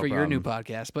 No for problem. Your new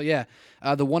podcast. But yeah,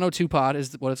 the 102 Pod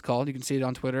is what it's called. You can see it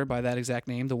on Twitter by that exact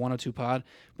name, the 102 Pod.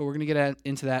 But we're gonna get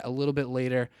into that a little bit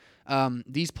later.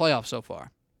 These playoffs so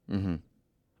far. I'm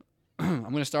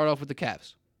gonna start off with the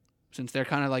Cavs, since they're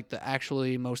kind of like the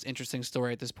actually most interesting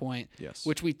story at this point. Yes.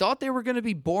 Which we thought they were going to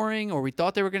be boring, or we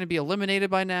thought they were going to be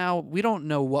eliminated by now. We don't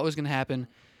know what was going to happen,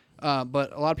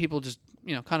 but a lot of people just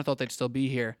kind of thought they'd still be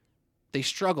here. They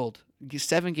struggled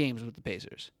 7 games with the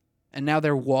Pacers, and now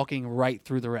they're walking right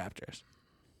through the Raptors.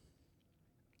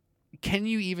 Can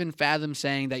you even fathom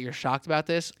saying that you're shocked about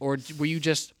this, or were you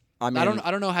just? I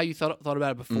don't know how you thought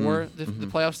about it before the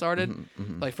playoffs started.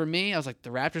 Like for me, I was like, the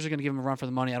Raptors are going to give them a run for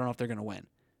the money. I don't know if they're going to win.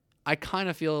 I kind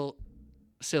of feel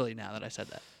silly now that I said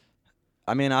that.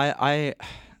 I mean, I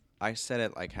said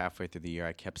it like halfway through the year.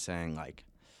 I kept saying like,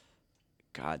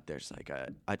 God, there's like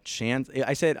a chance.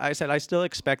 I said I still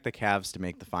expect the Cavs to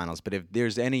make the finals, but if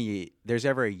there's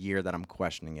ever a year that I'm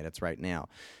questioning it, it's right now.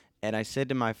 And I said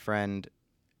to my friend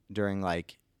during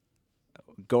like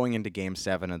going into Game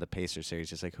 7 of the Pacers series,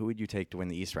 just like, who would you take to win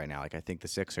the East right now? Like, I think the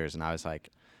Sixers, and I was like,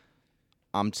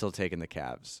 I'm still taking the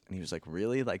Cavs. And he was like,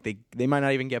 really? Like they might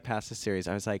not even get past the series.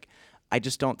 I was like, I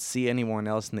just don't see anyone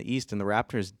else in the East, and the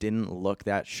Raptors didn't look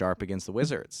that sharp against the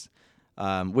Wizards.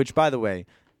 Which, by the way,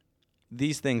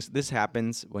 this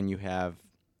happens when you have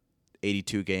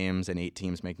 82 games and 8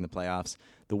 teams making the playoffs.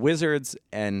 The Wizards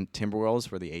and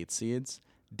Timberwolves were the 8 seeds,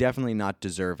 definitely not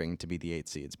deserving to be the 8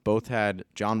 seeds. Both had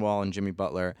John Wall and Jimmy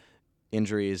Butler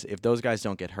injuries. If those guys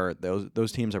don't get hurt,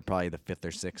 those teams are probably the 5th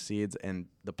or 6th seeds, and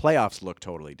the playoffs look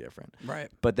totally different. Right.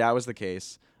 But that was the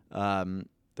case. The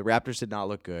Raptors did not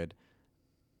look good.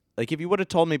 Like, if you would have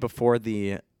told me before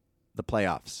the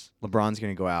playoffs, LeBron's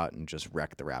going to go out and just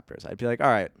wreck the Raptors, I'd be like,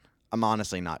 all right, I'm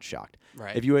honestly not shocked.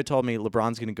 Right. If you had told me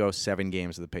LeBron's going to go 7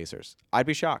 games with the Pacers, I'd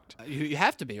be shocked. You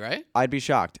have to be, right? I'd be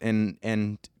shocked.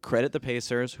 And credit the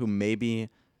Pacers, who maybe,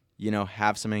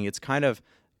 have something. It's kind of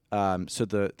so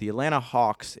the Atlanta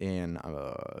Hawks in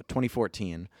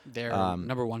 2014. They're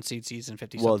number 1 seed season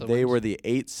 50. Well, they wins. were the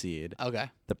 8 seed.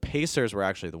 Okay. The Pacers were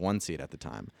actually the 1 seed at the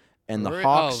time. And the Really?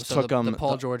 Hawks so took them. the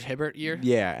Paul George Hibbert year?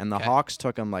 Yeah, and the Okay. Hawks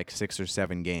took them like 6 or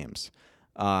 7 games.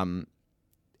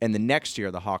 And the next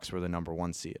year, the Hawks were the number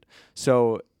 1 seed.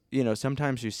 So,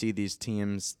 sometimes you see these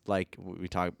teams like we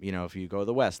talk, if you go to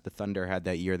the West, the Thunder had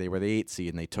that year, they were the 8 seed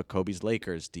and they took Kobe's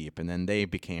Lakers deep, and then they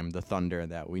became the Thunder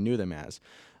that we knew them as.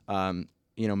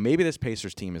 Maybe this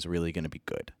Pacers team is really going to be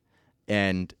good.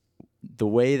 And the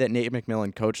way that Nate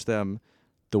McMillan coached them,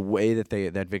 the way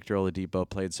that Victor Oladipo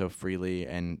played so freely,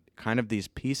 and kind of these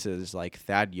pieces like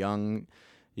Thad Young,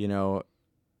 who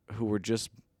were just,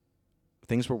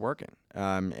 things were working.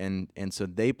 And so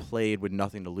they played with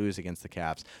nothing to lose against the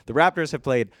Cavs. The Raptors have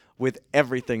played with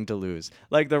everything to lose.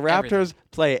 Like, the Raptors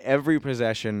play every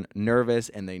possession nervous,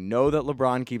 and they know that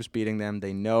LeBron keeps beating them.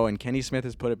 They know, and Kenny Smith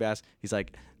has put it best. He's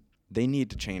like, they need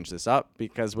to change this up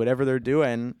because whatever they're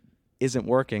doing isn't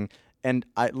working. And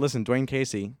listen, Dwayne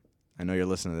Casey, I know you're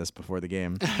listening to this before the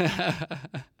game.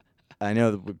 I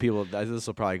know that this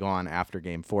will probably go on after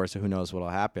Game 4, so who knows what'll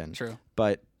happen. True.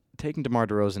 But taking DeMar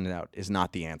DeRozan out is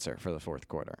not the answer for the fourth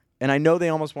quarter. And I know they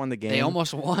almost won the game. They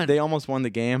almost won. They almost won the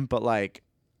game, but like,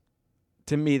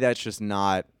 to me, that's just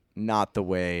not the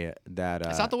way that.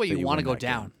 It's not the way you want to go that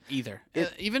down game. either.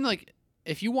 Even like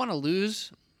if you want to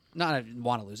lose, not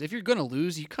want to lose. If you're gonna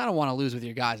lose, you kind of want to lose with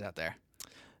your guys out there.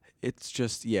 It's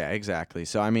just, yeah, exactly.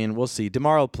 So I mean, we'll see.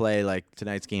 DeMar will play like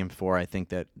tonight's Game 4. I think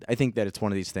that it's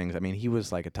one of these things. I mean, he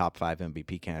was like a top 5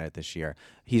 MVP candidate this year.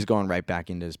 He's going right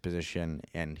back into his position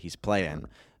and he's playing.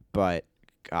 But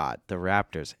God, the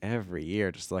Raptors every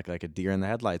year just look like a deer in the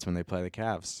headlights when they play the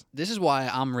Cavs. This is why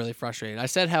I'm really frustrated. I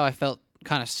said how I felt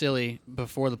kind of silly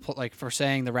before for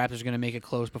saying the Raptors are going to make it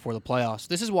close before the playoffs.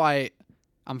 This is why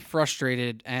I'm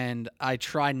frustrated, and I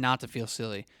try not to feel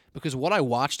silly because what I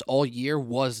watched all year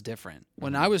was different.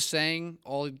 When I was saying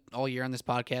all year on this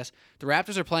podcast, the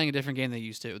Raptors are playing a different game than they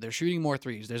used to. They're shooting more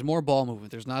threes. There's more ball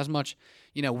movement. There's not as much,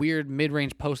 weird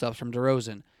mid-range post-ups from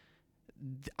DeRozan.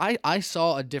 I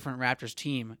saw a different Raptors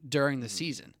team during the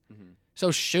season. Mm-hmm.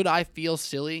 So should I feel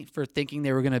silly for thinking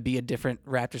they were going to be a different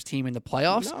Raptors team in the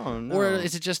playoffs? No. Or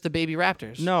is it just the baby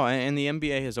Raptors? No, and the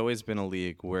NBA has always been a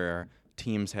league where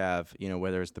teams have,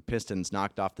 whether it's the Pistons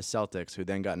knocked off the Celtics, who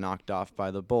then got knocked off by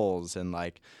the Bulls, and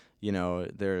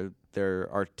there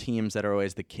are teams that are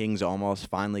always the Kings almost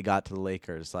finally got to the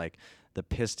Lakers. Like the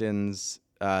Pistons,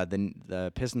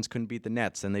 the Pistons couldn't beat the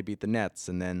Nets, and they beat the Nets,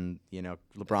 and then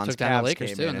LeBron's took down the Cavs Lakers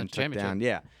came too in in and the took championship. down,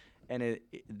 yeah. And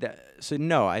so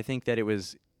no, I think that it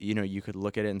was, you could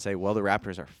look at it and say, well, the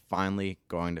Raptors are finally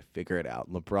going to figure it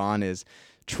out. LeBron is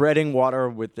treading water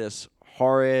with this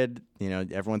horrid,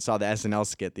 everyone saw the SNL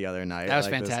skit the other night. That was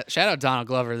fantastic. Shout out Donald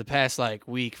Glover the past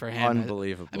week for him.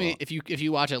 Unbelievable. I mean, if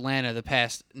you watch Atlanta, the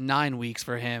past 9 weeks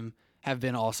for him have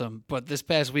been awesome. But this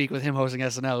past week with him hosting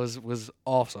SNL was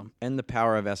awesome. And the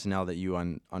power of SNL that you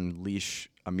unleash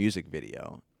a music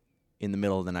video in the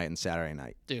middle of the night and Saturday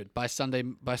night. Dude, by Sunday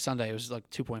it was like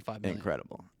 2.5 million.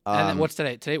 Incredible. And then what's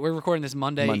today? Today we're recording this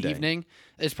Monday evening.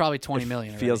 It's probably 20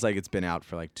 million. Feels like it's been out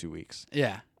for like 2 weeks.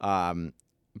 Yeah.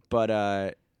 But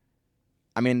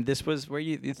I mean, this was where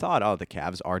you thought, oh, the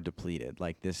Cavs are depleted.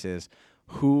 Like, this is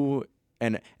who,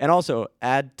 and also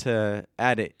add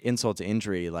insult to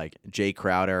injury, like Jay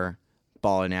Crowder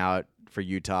balling out for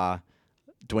Utah,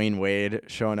 Dwayne Wade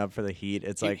showing up for the Heat.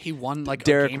 It's like he won like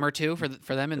Derrick- a game or two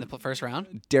for them in the first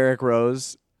round. Derrick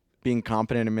Rose being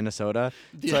competent in Minnesota.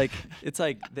 Yeah. It's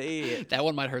like they That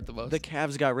one might hurt the most. the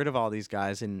Cavs got rid of all these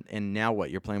guys, and now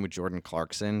what? You're playing with Jordan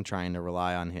Clarkson, trying to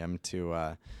rely on him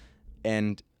to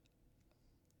and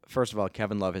first of all,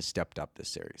 Kevin Love has stepped up this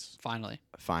series. Finally.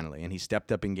 And he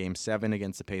stepped up in Game 7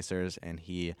 against the Pacers, and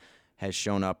he has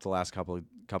shown up the last couple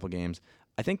games.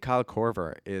 I think Kyle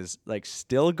Korver is like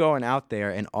still going out there,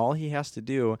 and all he has to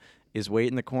do is wait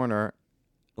in the corner.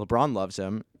 LeBron loves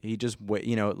him. He just wait.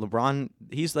 LeBron.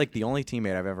 He's like the only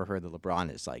teammate I've ever heard that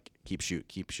LeBron is like keep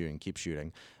shooting.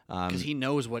 Because he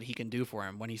knows what he can do for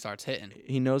him when he starts hitting.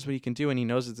 He knows what he can do, and he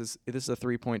knows that this is a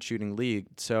 3-point shooting league.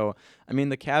 So I mean,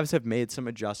 the Cavs have made some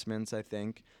adjustments, I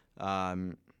think,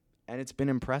 and it's been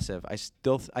impressive. I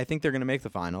think they're going to make the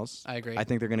finals. I agree. I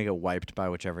think they're going to get wiped by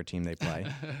whichever team they play,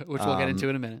 Which we'll get into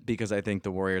in a minute. because I think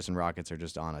the Warriors and Rockets are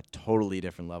just on a totally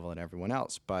different level than everyone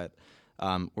else. But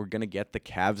we're going to get the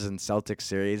Cavs and Celtics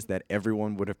series that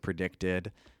everyone would have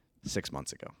predicted 6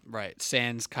 months ago. Right.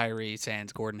 Sans Kyrie,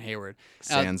 sans Gordon Hayward.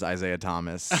 Sans Isaiah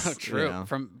Thomas. Oh, true.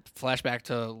 From flashback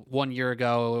to 1 year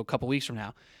ago, a couple weeks from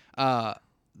now.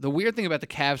 The weird thing about the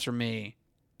Cavs for me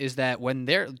is that when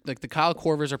they're like the Kyle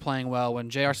Korvers are playing well,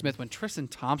 when J.R. Smith, when Tristan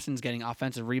Thompson's getting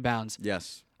offensive rebounds,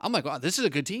 Yes. I'm like, wow, this is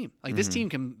a good team. Like this team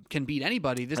can beat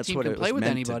anybody. This That's team what can it play was with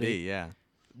meant anybody. to be, yeah.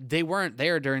 They weren't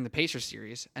there during the Pacers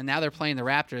series, and now they're playing the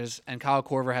Raptors, and Kyle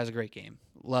Korver has a great game.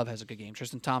 Love has a good game.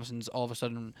 Tristan Thompson's all of a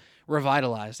sudden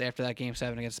revitalized after that Game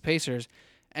 7 against the Pacers.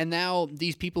 And now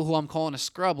these people who I'm calling a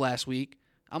scrub last week,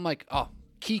 I'm like, oh,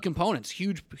 key components,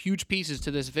 huge pieces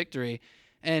to this victory.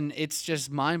 And it's just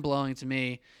mind-blowing to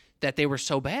me that they were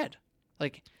so bad.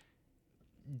 Like,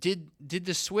 did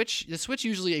the switch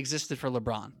usually existed for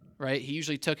LeBron, right? He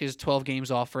usually took his 12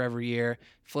 games off for every year,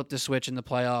 flipped the switch in the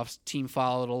playoffs, team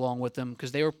followed along with them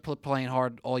because they were playing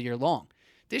hard all year long.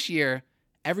 This year,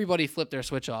 everybody flipped their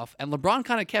switch off, and LeBron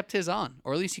kind of kept his on,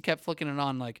 or at least he kept flicking it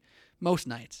on like most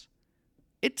nights.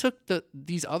 It took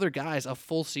these other guys a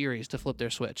full series to flip their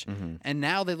switch, and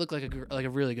now they look like a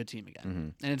really good team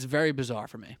again, and it's very bizarre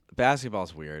for me.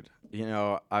 Basketball's weird.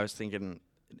 I was thinking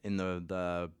in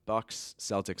the Bucks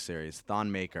Celtics series,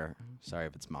 Thon Maker. Sorry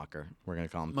if it's Mocker. We're gonna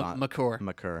call him McCur.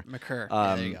 McCur.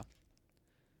 Yeah, there you go.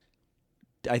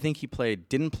 I think he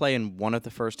didn't play in one of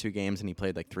the first 2 games, and he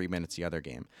played like 3 minutes the other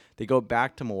game. They go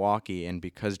back to Milwaukee, and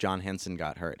because John Henson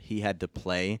got hurt, he had to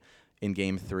play in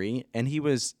Game 3, and he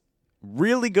was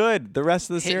really good the rest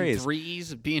of the Hitting series.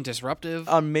 threes, being disruptive.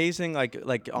 Amazing,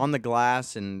 like on the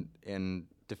glass and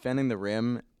defending the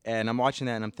rim. And I'm watching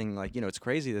that, and I'm thinking, like, it's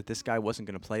crazy that this guy wasn't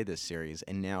going to play this series,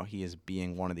 and now he is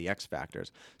being one of the X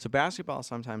factors. So basketball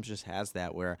sometimes just has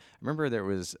that where I remember there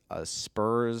was a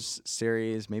Spurs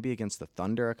series, maybe against the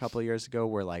Thunder a couple of years ago,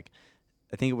 where, like,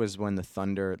 I think it was when the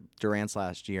Thunder, Durant's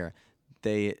last year,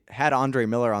 they had Andre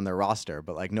Miller on their roster,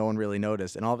 but, like, no one really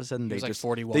noticed. And all of a sudden, He was, like,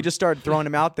 41. they just started throwing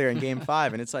him out there in Game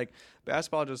 5. And it's like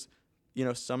basketball just,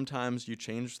 sometimes you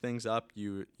change things up,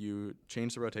 you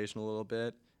change the rotation a little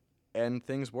bit, and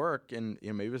things work, and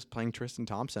maybe it's playing Tristan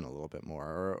Thompson a little bit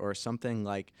more, or something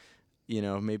like,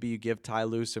 maybe you give Ty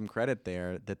Lue some credit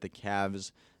there that the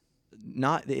Cavs,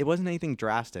 it wasn't anything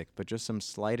drastic, but just some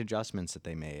slight adjustments that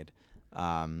they made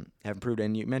have improved.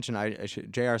 And you mentioned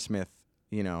J.R. Smith,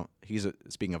 he's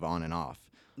speaking of on and off.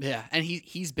 Yeah, and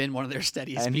he's been one of their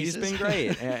steadiest and pieces. He's been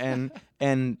great, and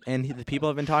the people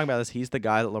have been talking about this. He's the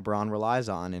guy that LeBron relies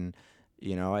on, and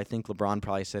I think LeBron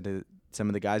probably said to some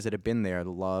of the guys that have been there,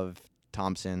 Love,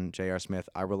 Thompson, J.R. Smith,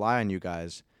 I rely on you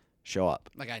guys. Show up.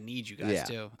 Like, I need you guys, Yeah.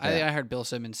 too. I think I heard Bill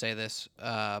Simmons say this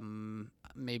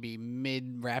maybe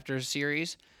mid-Raptors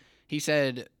series. He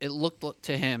said it looked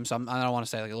to him, so I don't want to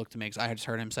say like it looked to me because I just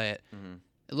heard him say it.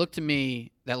 It looked to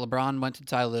me that LeBron went to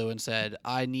Ty Lue and said,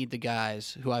 I need the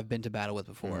guys who I've been to battle with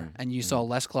before. And you saw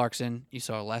Les Clarkson, you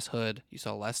saw Les Hood, you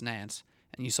saw Les Nance,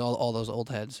 and you saw all those old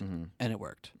heads, and it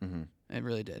worked. It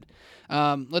really did.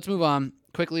 Let's move on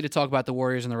quickly to talk about the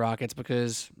Warriors and the Rockets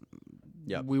because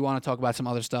we want to talk about some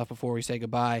other stuff before we say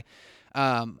goodbye.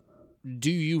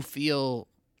 Do you feel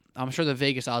 – I'm sure the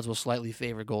Vegas odds will slightly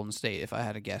favor Golden State if I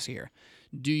had to guess here.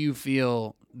 Do you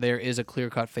feel there is a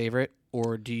clear-cut favorite,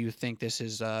 or do you think this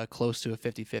is close to a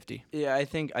 50-50? Yeah, I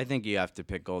think you have to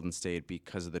pick Golden State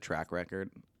because of the track record.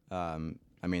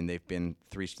 I mean, they've been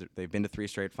to 3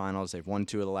 straight finals. They've won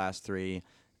 2 of the last 3.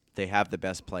 They have the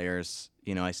best players.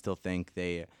 I still think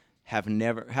they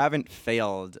haven't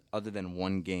failed other than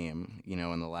 1 game,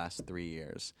 in the last 3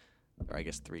 years. Or I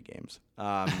guess 3 games.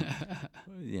 Blew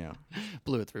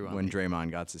it 3-1. When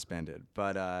Draymond got suspended.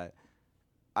 But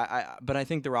But I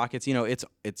think the Rockets,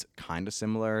 it's kind of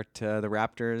similar to the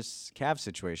Raptors Cavs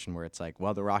situation where it's like,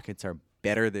 well, the Rockets are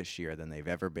better this year than they've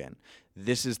ever been.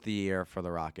 This is the year for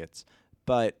the Rockets.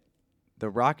 But the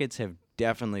Rockets have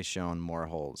definitely shown more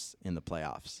holes in the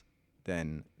playoffs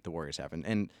than the Warriors have. And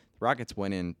the Rockets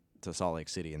went in to Salt Lake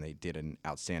City and they did an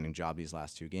outstanding job these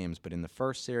last 2 games. But in the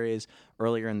first series,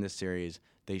 earlier in this series,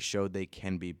 they showed they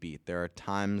can be beat. There are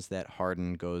times that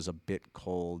Harden goes a bit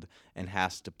cold and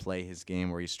has to play his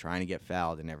game where he's trying to get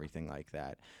fouled and everything like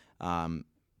that.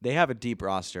 They have a deep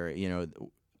roster,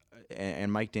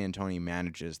 and Mike D'Antoni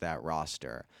manages that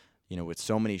roster, with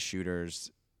so many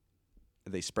shooters.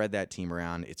 They spread that team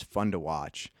around. It's fun to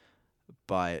watch,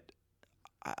 but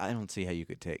I don't see how you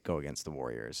could go against the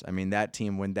Warriors. I mean, that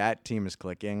team, when that team is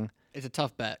clicking, It's a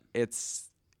tough bet.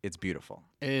 it's beautiful.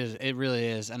 It is. It really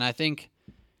is. And I think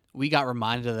we got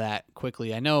reminded of that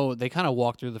quickly. I know they kind of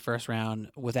walked through the first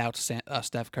round without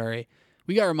Steph Curry.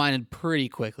 We got reminded pretty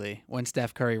quickly when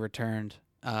Steph Curry returned.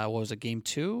 What was it, game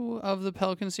 2 of the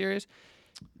Pelican series?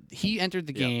 He entered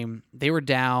the game. They were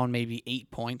down maybe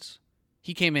 8 points.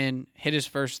 He came in, hit his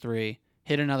first 3,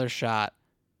 hit another shot.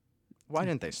 Why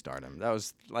didn't they start him? That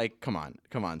was like, come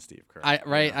on, Steve Kerr.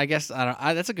 I guess I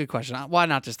don't. That's a good question. Why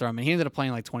not just throw him in? He ended up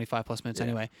playing like 25 plus minutes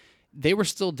anyway. They were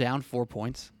still down 4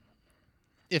 points.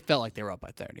 It felt like they were up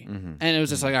by 30, and it was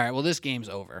just like, all right, well, this game's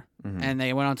over, and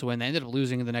they went on to win. They ended up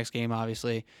losing in the next game,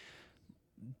 obviously.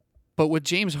 But with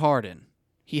James Harden,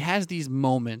 he has these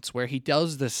moments where he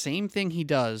does the same thing he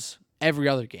does every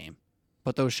other game,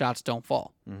 but those shots don't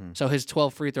fall. So his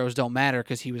 12 free throws don't matter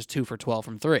because he was 2 for 12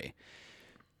 from 3.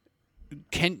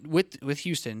 With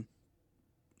Houston,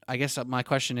 I guess my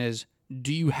question is,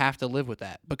 do you have to live with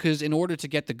that? Because in order to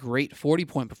get the great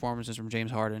 40-point performances from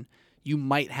James Harden, you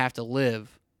might have to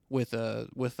live with a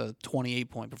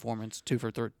 28-point performance, 2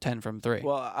 for 10 from 3.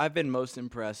 Well, I've been most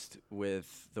impressed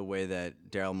with the way that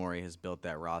Daryl Morey has built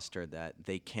that roster, that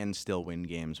they can still win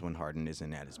games when Harden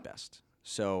isn't at his best.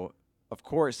 So, of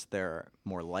course, they're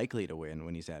more likely to win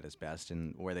when he's at his best,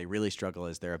 and where they really struggle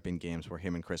is there have been games where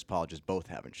him and Chris Paul just both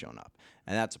haven't shown up,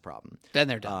 and that's a problem. Then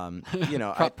they're done.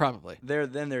 Probably.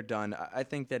 They're done. I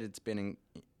think that it's been,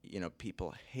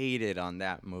 people hated on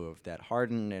that move, that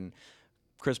Harden and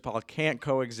Chris Paul can't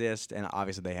coexist, and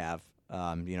obviously they have.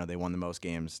 They won the most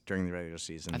games during the regular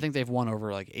season. I think they've won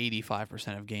over like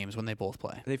 85% of games when they both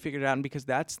play. They figured it out, and because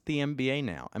that's the NBA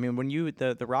now. I mean, when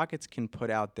the Rockets can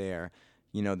put out there,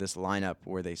 this lineup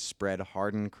where they spread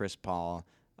Harden, Chris Paul,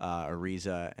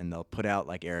 Ariza, and they'll put out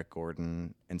like Eric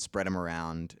Gordon and spread them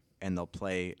around, and they'll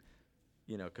play,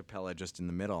 Capella just in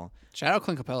the middle. Shout out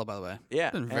Clint Capella, by the way. Yeah,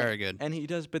 been very good. And he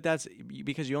does, but that's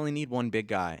because you only need one big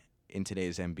guy in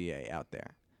today's NBA out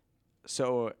there.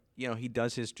 So, he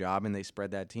does his job and they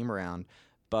spread that team around,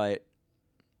 but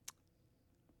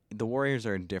the Warriors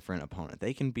are a different opponent.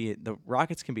 The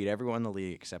Rockets can beat everyone in the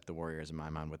league except the Warriors, in my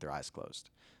mind, with their eyes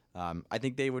closed. I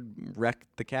think they would wreck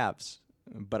the Cavs,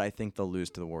 but I think they'll lose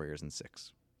to the Warriors in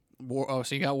 6. So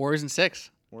you got Warriors in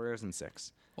 6? Warriors in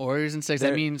 6. Warriors in 6.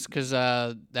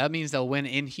 That means they'll win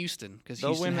in Houston because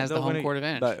Houston has the home court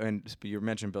advantage. And you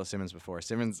mentioned Bill Simmons before.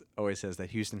 Simmons always says that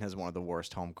Houston has one of the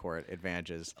worst home court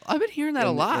advantages. I've been hearing that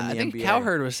a lot. I think NBA,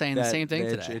 Cowherd was saying the same thing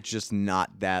today. It's just not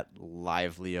that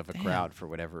lively of a crowd for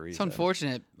whatever reason. It's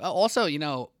unfortunate. Also,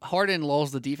 Harden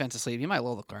lulls the defense to sleep. He might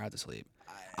lull the crowd to sleep.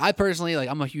 I personally,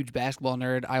 I'm a huge basketball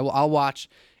nerd. I'll watch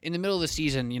in the middle of the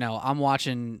season. I'm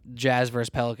watching Jazz versus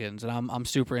Pelicans, and I'm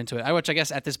super into it. Which I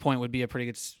guess at this point would be a pretty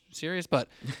good series, but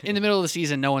in the middle of the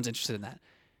season, no one's interested in that.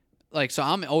 So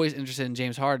I'm always interested in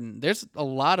James Harden. There's a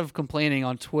lot of complaining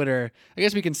on Twitter. I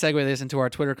guess we can segue this into our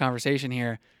Twitter conversation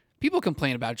here. People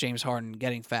complain about James Harden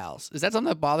getting fouls. Is that something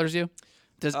that bothers you?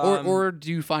 Or do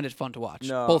you find it fun to watch?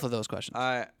 No, both of those questions.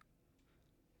 I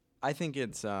think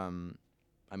it's.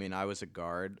 I was a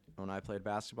guard when I played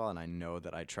basketball, and I know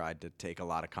that I tried to take a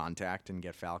lot of contact and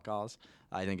get foul calls.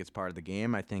 I think it's part of the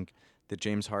game. I think that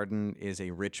James Harden is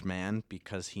a rich man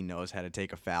because he knows how to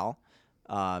take a foul.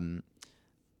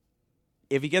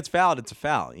 If he gets fouled, it's a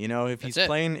foul. If he's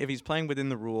playing within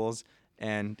the rules,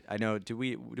 and I know. Do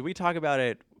we talk about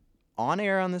it on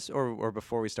air on this or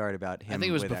before we started about him? I think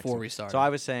it was with before Exum? we started. So I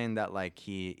was saying that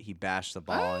he bashed the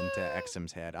ball into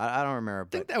Exum's head. I don't remember. I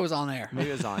think that was on air. Maybe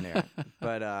it was on air,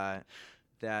 but it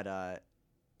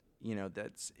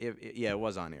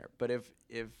was on air. But if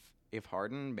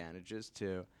Harden manages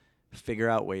to figure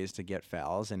out ways to get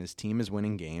fouls and his team is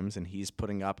winning games and he's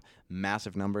putting up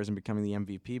massive numbers and becoming the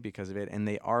MVP because of it, and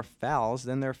they are fouls,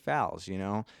 then they're fouls.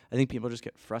 I think people just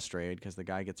get frustrated because the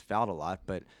guy gets fouled a lot,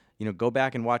 but. Go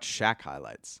back and watch Shaq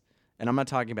highlights. And I'm not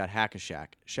talking about Hack-a-Shaq.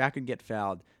 Shaq would get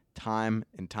fouled time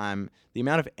and time. The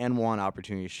amount of N1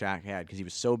 opportunities Shaq had because he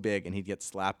was so big and he'd get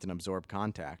slapped and absorb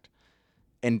contact.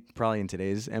 And probably in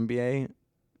today's NBA,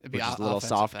 It'd be which is a little offensive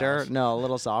softer. fouls. No, a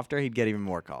little softer. He'd get even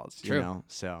more calls. True. You know,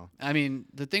 so I mean,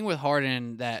 the thing with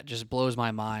Harden that just blows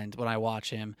my mind when I watch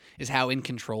him is how in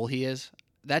control he is.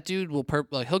 That dude will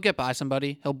he'll get by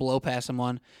somebody, he'll blow past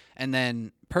someone, and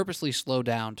then purposely slow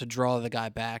down to draw the guy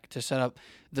back, to set up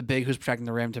the big who's protecting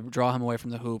the rim, to draw him away from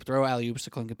the hoop, throw alley-oops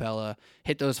to Clint Capella,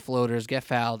 hit those floaters, get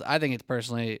fouled. I think it's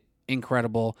personally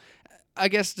incredible. I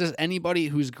guess just anybody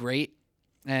who's great,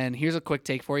 and here's a quick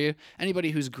take for you, anybody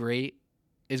who's great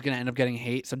is going to end up getting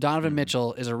hate. So Donovan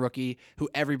Mitchell is a rookie who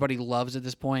everybody loves at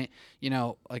this point. You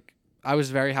know, like, I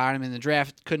was very high on him in the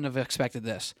draft. Couldn't have expected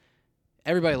this.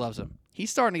 Everybody loves him. He's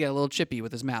starting to get a little chippy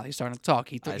with his mouth. He's starting to talk.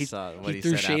 He threw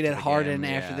said shade after at the Harden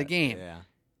game. after the game.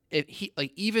 Yeah.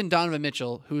 Even Donovan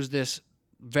Mitchell, who's this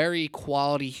very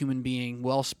quality human being,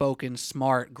 well-spoken,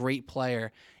 smart, great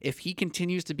player, if he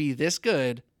continues to be this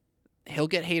good, he'll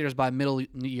get haters by middle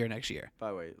year next year. By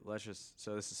the way,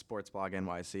 so this is Sports Blog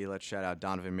NYC. Let's shout out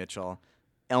Donovan Mitchell,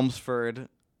 Elmsford,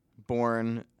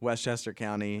 born Westchester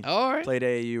County, All right. played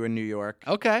AAU in New York,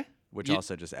 Okay. which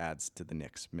also just adds to the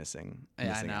Knicks missing.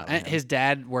 Yeah, I know. out on And him. his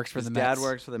dad works for His the dad Mets.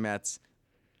 works for the Mets.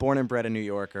 Born and bred a New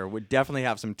Yorker. Would definitely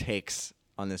have some takes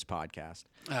on this podcast.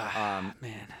 Man.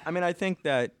 I mean, I think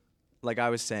that, like I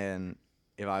was saying,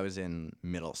 if I was in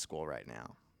middle school right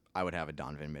now, I would have a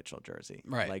Donovan Mitchell jersey.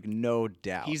 Right. Like, no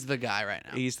doubt. He's the guy right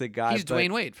now. He's the guy. He's but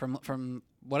Dwayne Wade from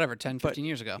whatever, 10, 15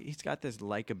 years ago. He's got this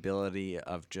likability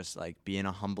of just, like, being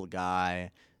a humble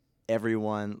guy.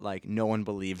 Everyone, like, no one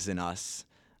believes in us.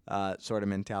 Sort of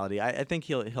mentality. I think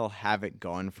he'll have it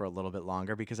going for a little bit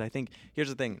longer because I think here's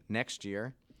the thing: next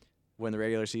year, when the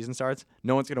regular season starts,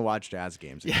 no one's gonna watch Jazz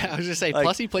games. Yeah, I was just say. Like-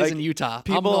 Plus, he plays like, in Utah. I'm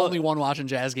the people- only one watching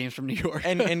Jazz games from New York.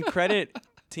 and credit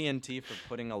TNT for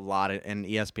putting and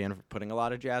ESPN for putting a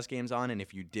lot of Jazz games on. And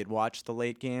if you did watch the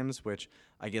late games, which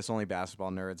I guess only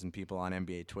basketball nerds and people on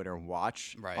NBA Twitter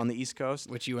watch Right. on the East Coast,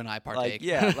 which you and I partake.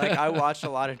 like I watched a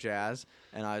lot of Jazz,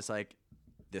 and I was like,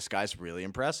 this guy's really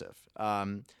impressive.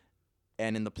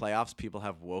 And in the playoffs, people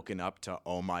have woken up to,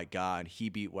 oh my God, he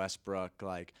beat Westbrook.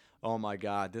 Like, oh my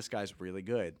God, this guy's really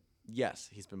good. Yes,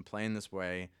 he's been playing this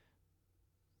way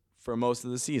for most of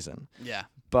the season. Yeah.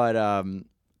 But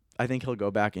I think he'll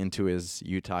go back into his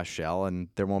Utah shell, and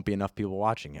there won't be enough people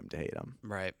watching him to hate him.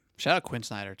 Right. Shout out Quinn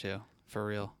Snyder too, for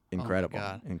real. Incredible. Oh my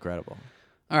God. Incredible.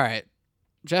 All right,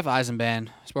 Jeff Eisenband,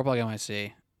 Sport Blog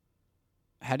NYC.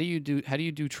 How do you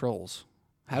do trolls?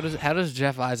 How does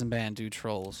Jeff Eisenband do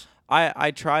trolls?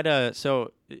 I try to,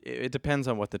 so it depends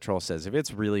on what the troll says. If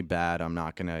it's really bad, I'm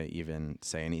not going to even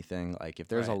say anything. Like, if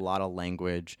there's a Right. lot of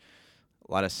language,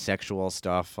 a lot of sexual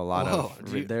stuff, a lot Whoa,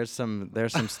 of, there's some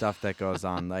stuff that goes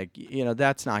on. Like,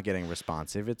 that's not getting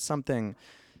responsive. It's something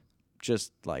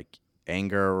just like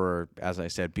anger or, as I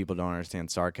said, people don't understand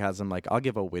sarcasm. Like, I'll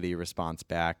give a witty response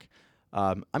back.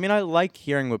 I mean, I like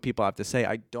hearing what people have to say.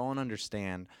 I don't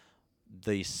understand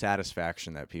the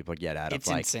satisfaction that people get out It's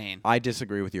of, like, insane. I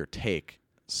disagree with your take,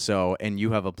 and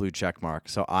you have a blue check mark,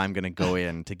 so I'm going to go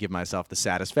in to give myself the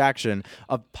satisfaction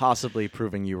of possibly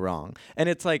proving you wrong. And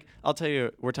it's like, I'll tell you,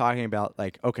 we're talking about,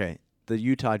 like, okay, the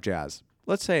Utah Jazz.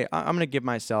 Let's say I'm going to give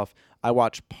myself, I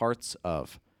watched parts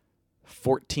of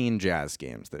 14 Jazz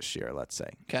games this year, let's say.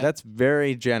 Okay. That's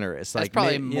very generous. That's like,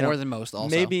 probably more than most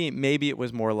also. Maybe it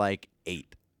was more like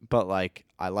 8. But, like,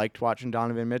 I liked watching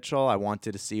Donovan Mitchell. I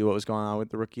wanted to see what was going on with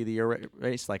the Rookie of the Year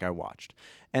race. Like, I watched.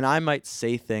 And I might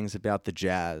say things about the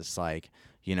Jazz, like,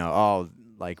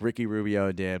 like Ricky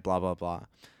Rubio did, blah, blah, blah.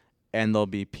 And there'll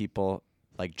be people,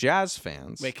 like Jazz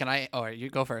fans. Wait, can I? Oh, you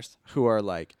go first. Who are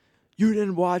like, you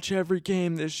didn't watch every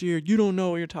game this year. You don't know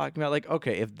what you're talking about. Like,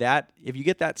 okay, if you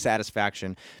get that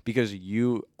satisfaction because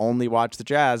you only watch the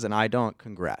Jazz and I don't,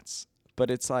 congrats.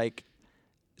 But it's like,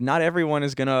 not everyone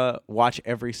is gonna watch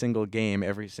every single game,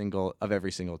 every single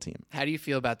team. How do you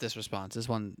feel about this response? This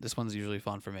one's usually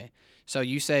fun for me. So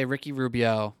you say Ricky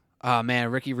Rubio. Oh man,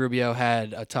 Ricky Rubio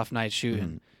had a tough night shooting.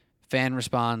 Mm-hmm. Fan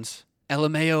responds,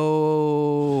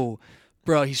 LMAO,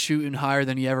 bro, he's shooting higher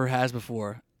than he ever has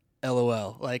before.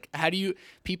 LOL. Like, how do you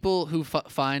people who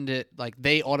find it like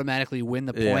they automatically win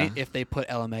the point if they put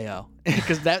LMAO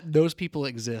because those people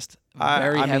exist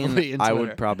very heavily in Twitter. I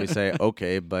would probably say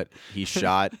okay, but he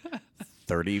shot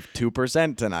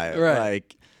 32% tonight. Right.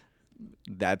 Like,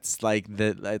 that's like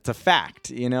it's a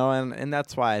fact, and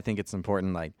that's why I think it's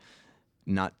important, like,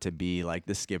 not to be like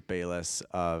the Skip Bayless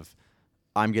of,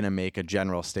 I'm going to make a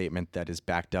general statement that is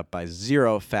backed up by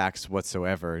zero facts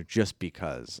whatsoever just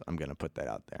because I'm going to put that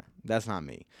out there. That's not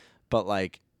me. But,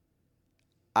 like,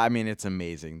 I mean, it's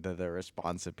amazing the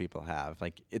response that people have.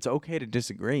 Like, it's okay to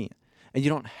disagree, and you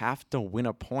don't have to win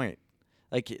a point.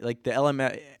 Like the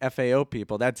LMFAO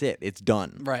people, that's it. It's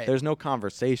done. Right. There's no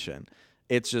conversation.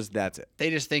 It's just that's it. They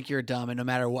just think you're dumb, and no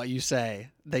matter what you say,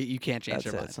 you can't change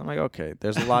That's their it. mind. So I'm like, okay,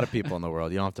 there's a lot of people in the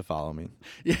world. You don't have to follow me.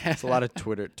 Yeah, It's a lot of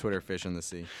Twitter fish in the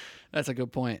sea. that's a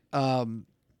good point. I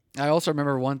also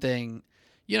remember one thing,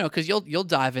 because you'll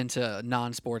dive into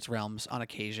non-sports realms on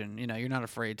occasion. You're not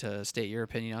afraid to state your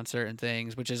opinion on certain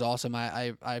things, which is awesome.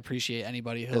 I appreciate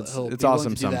anybody who'll It's be willing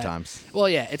awesome to do that. sometimes. Well,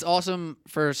 yeah, it's awesome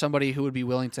for somebody who would be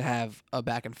willing to have a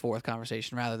back and forth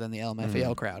conversation rather than the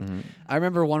LMFAO crowd. Mhm. I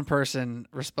remember one person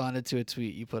responded to a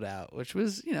tweet you put out, which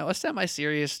was, a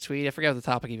semi-serious tweet. I forget what the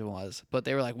topic even was, but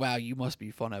they were like, "Wow, you must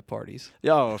be fun at parties."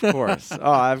 Yo, of course.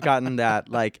 I've gotten that.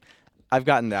 Like, I've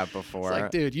gotten that before. It's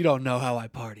like, dude, you don't know how I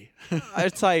party.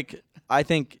 It's like, I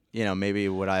think, maybe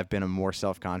would I have been more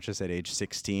self-conscious at age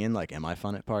 16? Like, am I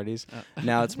fun at parties?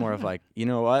 Now it's more of like, you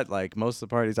know what? Like, most of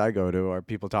the parties I go to are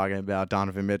people talking about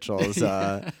Donovan Mitchell's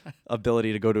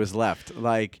ability to go to his left.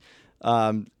 Like,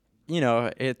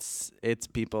 it's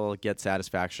people get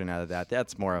satisfaction out of that.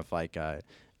 That's more of like an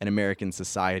American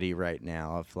society right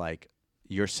now of like,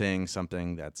 you're saying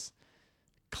something that's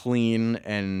clean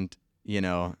and,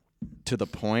 to the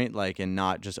point, like, and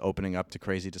not just opening up to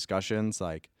crazy discussions.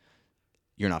 Like,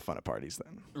 you're not fun at parties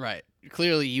then. Right.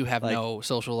 Clearly, you have Like- no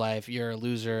social life. You're a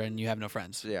loser, and you have no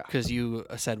friends. Yeah. Because you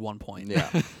said one point. Yeah.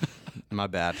 My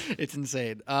bad. It's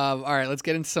insane. All right, let's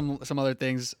get into some other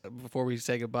things before we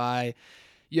say goodbye.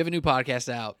 You have a new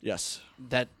podcast out. Yes.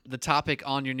 That the topic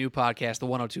on your new podcast, the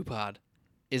 102 Pod,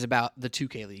 is about the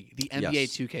 2K League, the NBA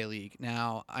Yes. 2K League.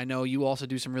 Now, I know you also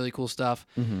do some really cool stuff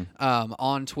Mm-hmm.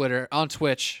 on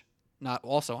Twitch. Not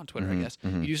also on Twitter, I guess.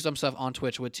 mhm. You do some stuff on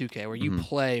Twitch with 2K where you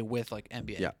play with like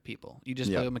NBA Yeah. people. You just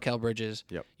Yeah. play with Mikal Bridges.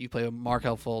 Yep. You play with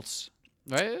Markel Fultz,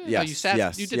 right? No,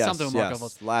 Yes. you did something with Markel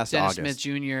Fultz. Last Dennis August. Smith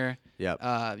Jr.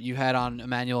 Yep. You had on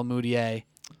Emmanuel Mudiay.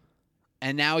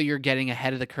 And now you're getting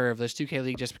ahead of the curve. This 2K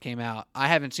League just came out. I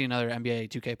haven't seen another NBA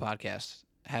 2K podcast.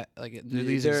 Do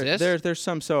these exist? There's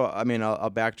some. So I mean, I'll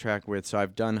backtrack with. So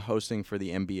I've done hosting for the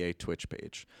NBA Twitch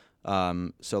page.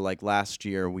 So like last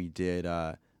year we did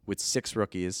with 6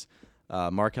 rookies: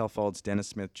 Markel Fultz, Dennis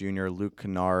Smith Jr., Luke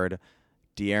Kennard,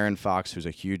 De'Aaron Fox, who's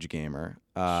a huge gamer.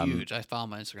 Huge. I follow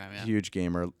him on Instagram. Yeah. Huge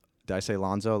gamer. Did I say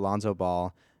Lonzo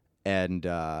Ball, and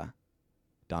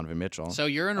Donovan Mitchell? So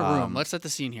you're in a room. Let's set the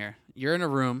scene here. You're in a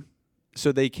room.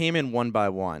 So they came in one by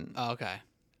one. Oh, okay.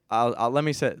 I'll let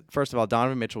me say, first of all,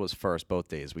 Donovan Mitchell was first both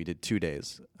days. We did 2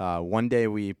 days. One day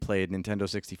we played Nintendo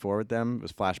 64 with them. It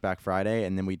was Flashback Friday.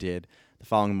 And then we did, the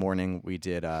following morning, we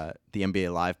did the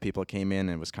NBA Live people came in,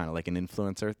 and it was kind of like an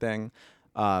influencer thing.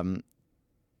 Donovan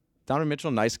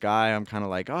Mitchell, nice guy. I'm kind of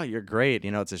like, oh, you're great.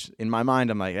 It's in my mind,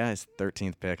 I'm like, his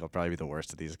 13th pick. I'll probably be the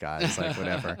worst of these guys. Like,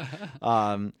 whatever.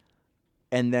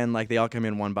 And then, like, they all come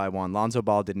in one by one. Lonzo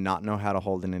Ball did not know how to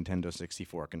hold a Nintendo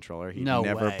 64 controller. He No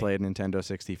never way. played Nintendo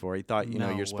 64. He thought,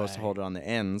 No you're supposed to way. hold it on the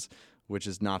ends, which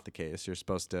is not the case. You're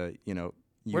supposed to,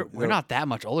 We're not that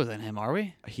much older than him, are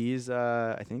we? He's,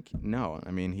 I think, no.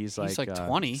 I mean, he's like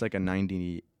 20. He's like a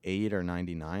 98 or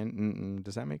 99.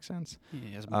 Does that make sense?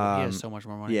 He has so much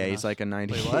more money. Yeah, than he's us. like a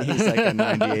 90. Wait, what? He's like a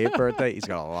 98 birthday. He's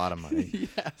got a lot of money.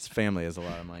 Yeah. His family has a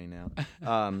lot of money now.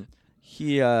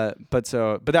 But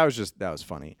that was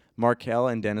funny. Markel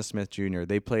and Dennis Smith Jr.,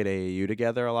 they played AAU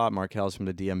together a lot. Markel's from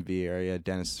the DMV area.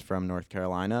 Dennis is from North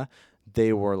Carolina.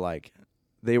 They were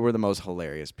the most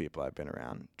hilarious people I've been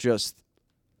around. Just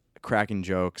cracking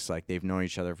jokes. Like, they've known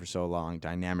each other for so long.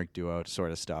 Dynamic duo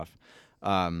sort of stuff.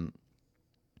 And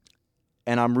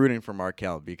I'm rooting for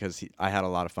Markel because I had a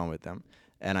lot of fun with them.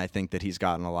 And I think that he's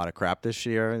gotten a lot of crap this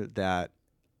year that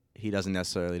he doesn't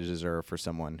necessarily deserve for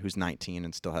someone who's 19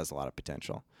 and still has a lot of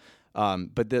potential. So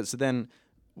then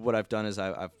what I've done is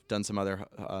I've done some other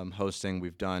hosting.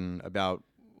 We've done about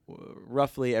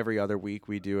roughly every other week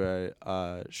we do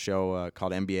a show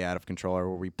called NBA Out of Controller,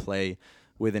 where we play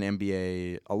with an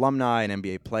NBA alumni, an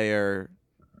NBA player,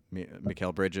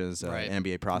 Mikal Bridges, Right. an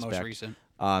NBA prospect. Most recent.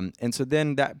 And so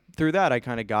then through that, I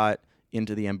kind of got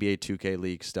into the NBA 2K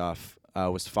League stuff.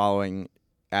 Was following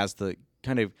as the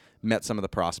kind of met some of the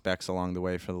prospects along the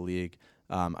way for the league.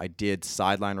 I did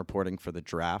sideline reporting for the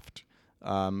draft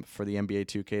for the NBA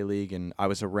 2K League, and I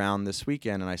was around this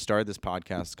weekend, and I started this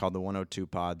podcast called the 102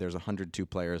 Pod. There's 102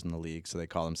 players in the league, so they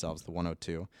call themselves the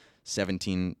 102.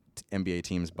 17 NBA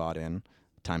teams bought in,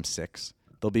 times 6.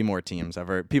 There'll be more teams.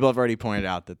 People have already pointed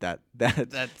out that That's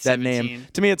that name 17.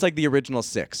 to me, it's like the original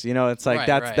 6. It's like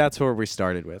Right. that's where we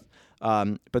started with.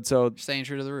 But so Staying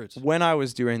true to the roots. when I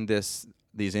was doing this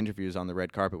these interviews on the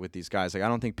red carpet with these guys, like I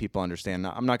don't think people understand.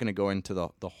 I'm not going to go into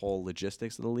the whole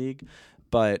logistics of the league,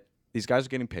 but these guys are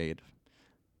getting paid.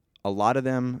 A lot of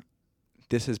them,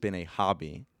 this has been a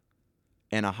hobby.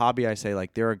 And a hobby, I say,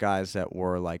 like there are guys that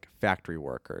were like factory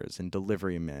workers and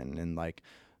delivery men and like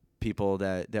people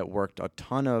that worked a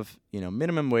ton of,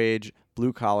 minimum wage,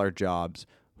 blue collar jobs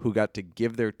who got to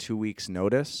give their 2 weeks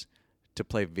notice to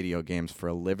play video games for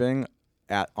a living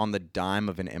on the dime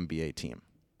of an NBA team.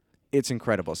 It's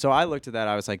incredible. So I looked at that.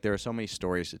 I was like, there are so many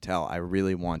stories to tell. I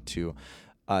really want to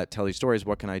tell these stories.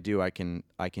 What can I do? I can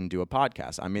do a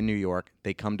podcast. I'm in New York.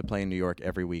 They come to play in New York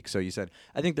every week. So you said,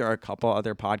 I think there are a couple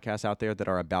other podcasts out there that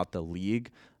are about the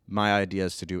league. My idea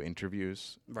is to do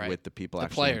interviews with the people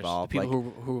actually players, involved. The people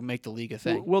who make the league a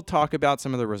thing. We'll talk about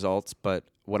some of the results, but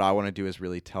what I want to do is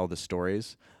really tell the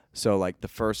stories. So like the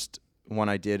first one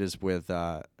I did is with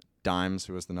Dimes,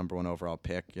 who was the number 1 overall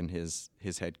pick, and his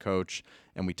head coach,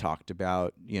 and we talked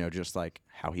about just like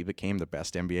how he became the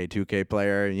best NBA 2K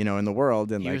player in the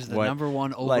world, and he like was the what number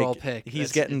 1 overall pick. He's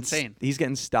That's getting insane. He's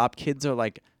getting stopped. Kids are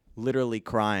like literally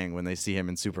crying when they see him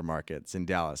in supermarkets in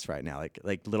Dallas right now,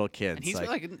 like little kids.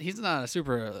 And he's not a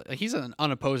super. He's an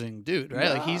unopposing dude, right?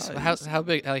 Like he's how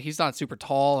big? Like he's not super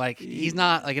tall. Like he's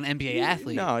not like an NBA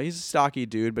athlete. No, he's a stocky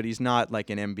dude, but he's not like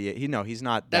an NBA. He's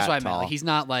not. That's that what I tall. meant. Like he's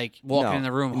not like walking in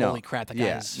the room. Holy crap, that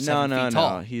guy is 7 feet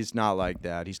tall. No. He's not like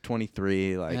that. He's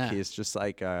 23. He's just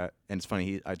like. And it's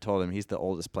funny. I told him he's the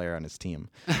oldest player on his team.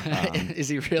 Is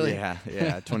he really?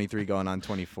 Yeah. 23 going on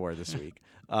 24 this week.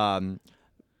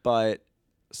 But.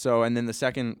 So, and then the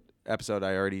second episode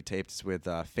I already taped is with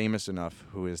Famous Enough,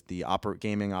 who is the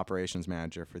gaming operations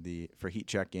manager for Heat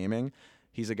Check Gaming.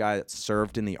 He's a guy that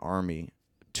served in the Army,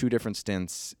 2 different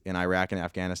stints in Iraq and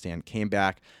Afghanistan, came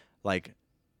back,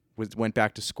 went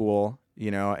back to school,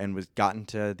 and got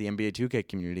into the NBA 2K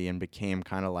community and became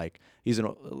kind of like, he's a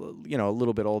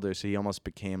little bit older, so he almost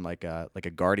became like a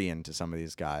guardian to some of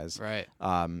these guys. Right.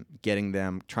 Getting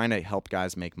them, trying to help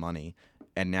guys make money.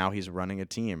 And now he's running a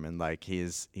team, and like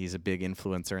he's a big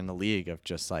influencer in the league of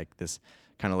just like this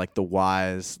kind of like the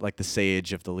wise, like the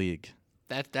sage of the league.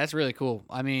 That's really cool.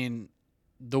 I mean,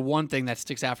 the one thing that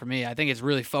sticks out for me, I think it's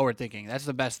really forward thinking. That's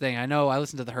the best thing. I know I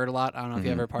listen to The Herd a lot. I don't know if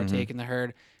you ever partake in The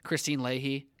Herd. Christine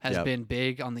Leahy has been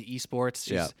big on the esports.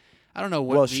 She's, I don't know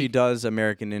what. Well, she does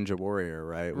American Ninja Warrior,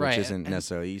 right? Which isn't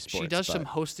necessarily esports. She does some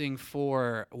hosting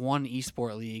for one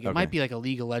esport league. It might be like a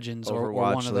League of Legends or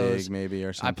Overwatch one of those. League maybe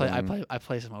or something. I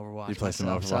play some Overwatch. You play some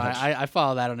myself, Overwatch. So I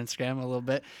follow that on Instagram a little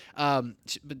bit.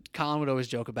 But Colin would always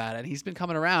joke about it. And he's been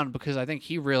coming around because I think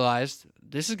he realized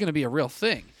this is going to be a real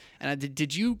thing. And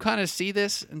did you kind of see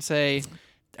this and say,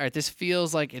 all right, this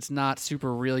feels like it's not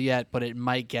super real yet, but it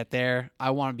might get there.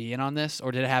 I want to be in on this,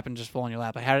 or did it happen just fall in your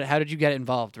lap? Like, how did you get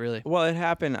involved, really? Well, it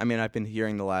happened. I mean, I've been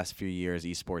hearing the last few years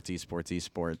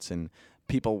esports, and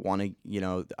people want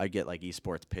to, I get like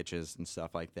esports pitches and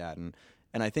stuff like that, and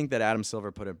I think that Adam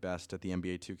Silver put it best at the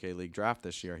NBA 2K League draft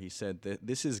this year. He said that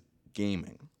this is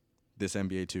gaming, this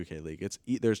NBA 2K League.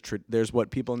 There's what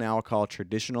people now call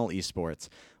traditional esports,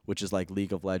 which is like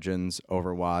League of Legends,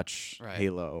 Overwatch,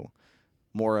 Halo.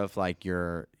 More of like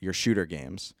your shooter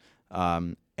games,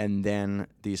 and then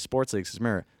these sports leagues.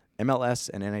 Remember, MLS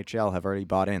and NHL have already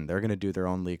bought in. They're going to do their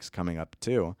own leagues coming up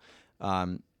too.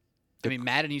 I mean,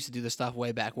 Madden used to do this stuff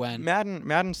way back when.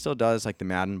 Madden still does like the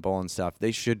Madden Bowl and stuff.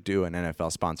 They should do an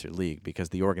NFL sponsored league because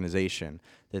the organization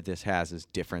that this has is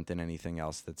different than anything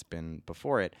else that's been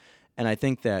before it. And I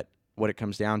think that what it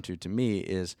comes down to me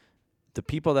is the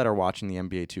people that are watching the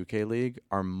NBA 2K League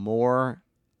are more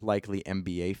likely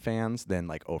NBA fans than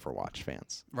like Overwatch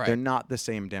fans. Right. They're not the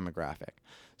same demographic.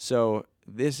 So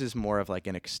this is more of like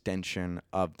an extension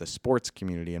of the sports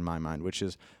community in my mind, which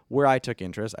is where I took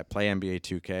interest. I play NBA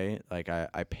 2K. Like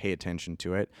I pay attention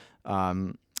to it.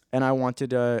 And I wanted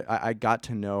to, I got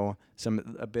to know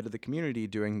a bit of the community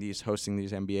hosting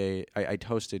these NBA. I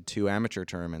hosted 2 amateur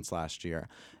tournaments last year.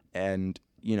 And,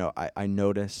 I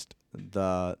noticed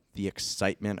the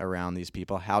excitement around these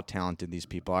people, how talented these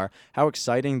people are, how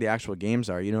exciting the actual games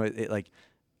are. A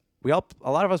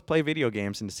lot of us play video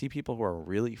games, and to see people who are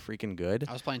really freaking good.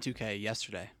 I was playing 2K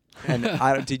yesterday. And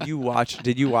did you watch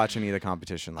any of the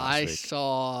competition last week? I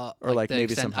saw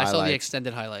maybe some highlights. I saw the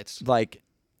extended highlights.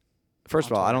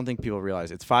 First of all, I don't think people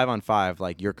realize it's 5-on-5.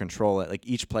 Like your control, like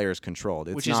each player is controlled.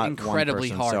 It's which not is incredibly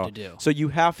one hard person. to do. So you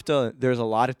have to. There's a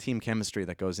lot of team chemistry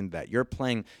that goes into that. You're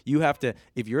playing. You have to.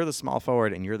 If you're the small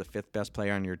forward and you're the 5th best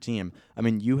player on your team, I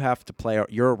mean, you have to play.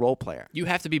 You're a role player. You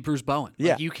have to be Bruce Bowen.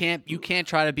 Yeah. You can't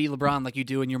try to be LeBron like you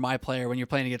do when you're my player when you're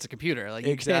playing against a computer. Like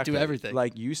you can't do everything.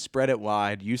 Like you spread it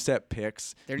wide. You set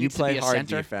picks. There you needs play to be a hard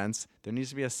center. defense. There needs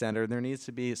to be a center. There needs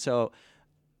to be so.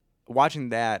 watching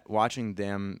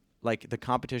them, like the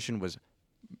competition was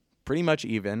pretty much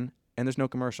even, and there's no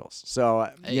commercials. So,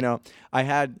 I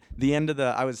had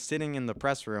I was sitting in the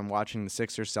press room watching the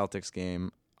Sixers-Celtics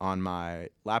game on my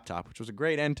laptop, which was a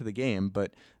great end to the game,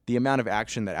 but the amount of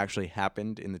action that actually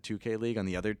happened in the 2K League on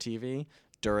the other TV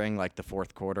during like the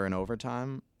fourth quarter and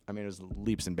overtime, I mean, it was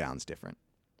leaps and bounds different.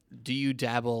 Do you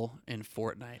dabble in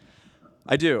Fortnite?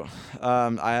 I do.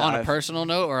 On On a personal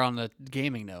note or on the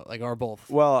gaming note, like, or both?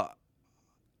 Well,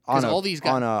 on all these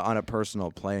guys, on a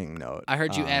personal playing note. I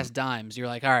heard you ask Dimes. You're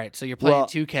like, all right, so you're playing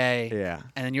 2K. Yeah.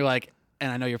 And then you're like,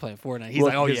 and I know you're playing Fortnite. He's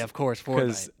like, oh, yeah, of course, Fortnite.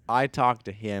 Because I talked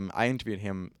to him. I interviewed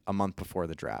him a month before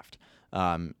the draft.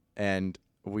 And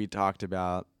we talked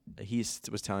about, he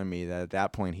was telling me that at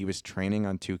that point he was training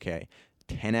on 2K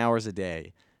 10 hours a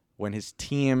day when his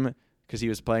team, because he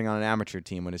was playing on an amateur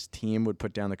team, when his team would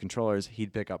put down the controllers,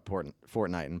 he'd pick up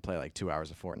Fortnite and play like 2 hours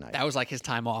of Fortnite. That was like his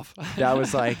time off. That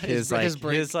was like his break.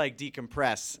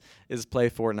 Decompress is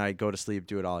play Fortnite, go to sleep,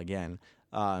 do it all again.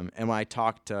 And when I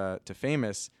talked to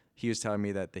Famous, he was telling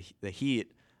me that the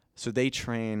Heat, so they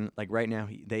train, like right now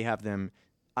they have them,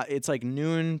 it's like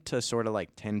noon to sort of like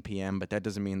 10 p.m., but that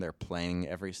doesn't mean they're playing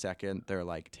every second. They're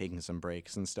like taking some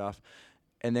breaks and stuff.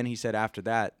 And then he said after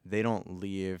that, they don't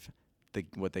leave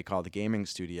what they call the gaming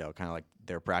studio, kind of like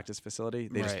their practice facility.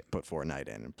 They just put Fortnite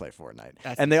in and play Fortnite.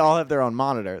 And they all have their own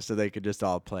monitor, so they could just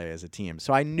all play as a team.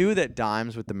 So I knew that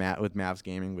Dimes with Mavs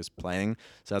Gaming was playing,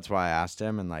 so that's why I asked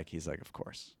him, and like he's like, of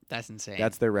course. That's insane.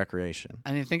 That's their recreation.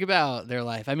 I mean, think about their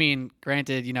life. I mean,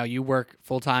 granted, you work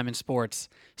full-time in sports.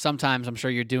 Sometimes I'm sure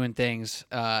you're doing things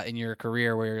in your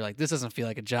career where you're like, this doesn't feel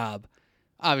like a job.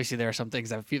 Obviously, there are some things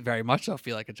that very much so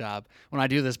feel like a job. When I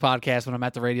do this podcast, when I'm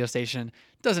at the radio station,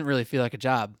 it doesn't really feel like a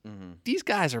job. Mm-hmm. These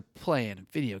guys are playing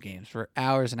video games for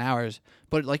hours and hours.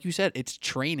 But like you said, it's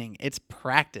training. It's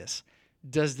practice.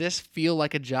 Does this feel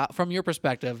like a job? From your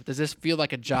perspective, does this feel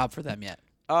like a job for them yet?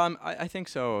 I think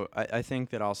so. I think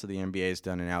that also the NBA has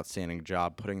done an outstanding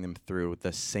job putting them through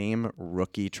the same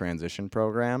rookie transition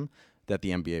program that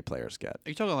the NBA players get. Are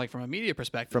you talking like from a media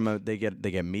perspective? They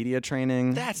get media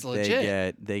training. That's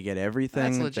legit. They get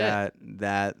everything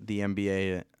that the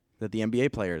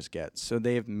NBA players get. So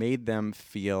they've made them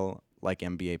feel like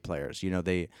NBA players.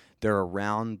 They're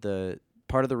around the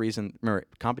part of the reason. Remember,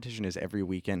 competition is every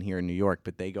weekend here in New York,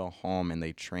 but they go home and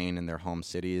they train in their home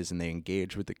cities and they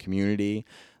engage with the community.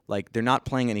 Like, they're not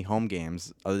playing any home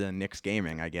games other than Knicks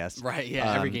Gaming, I guess. Right,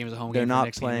 yeah, every game is a home game.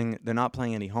 They're not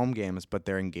playing any home games, but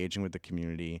they're engaging with the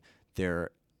community.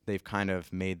 They've kind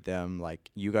of made them like,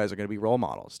 you guys are going to be role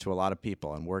models to a lot of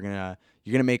people, and you're going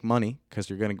to make money because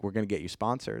we're going to get you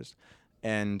sponsors,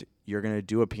 and you're going to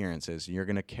do appearances, and you're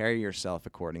going to carry yourself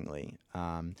accordingly.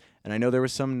 And I know there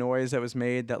was some noise that was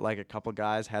made that like a couple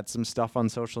guys had some stuff on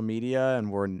social media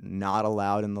and were not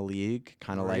allowed in the league,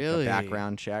 kind of like a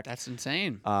background check. That's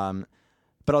insane. But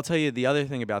I'll tell you, the other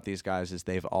thing about these guys is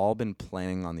they've all been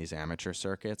playing on these amateur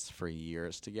circuits for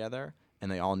years together,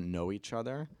 and they all know each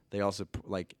other. They also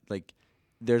like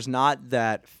there's not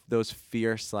those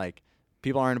fierce, like,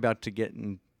 people aren't about to get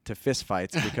into fist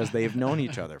fights because they've known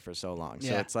each other for so long.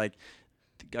 So it's like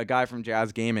a guy from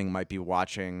Jazz Gaming might be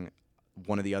watching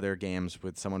one of the other games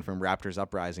with someone from Raptors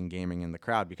Uprising Gaming in the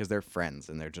crowd because they're friends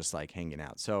and they're just like hanging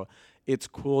out. So it's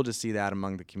cool to see that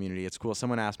among the community. It's cool.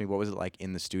 Someone asked me, what was it like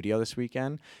in the studio this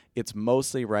weekend? It's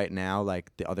mostly right now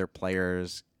like the other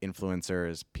players,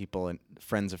 influencers, people and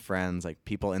friends of friends, like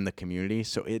people in the community.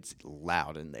 So it's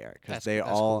loud in there because they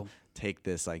all take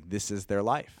this, like, this is their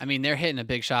life. I mean, they're hitting a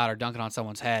big shot or dunking on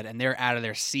someone's head and they're out of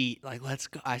their seat. Like, let's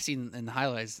go. I seen in the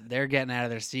highlights, they're getting out of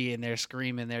their seat and they're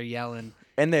screaming, they're yelling.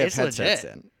 And they have headsets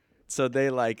in. So they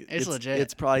like it's legit.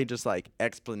 It's probably just like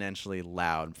exponentially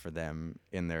loud for them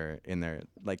in their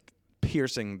like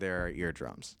piercing their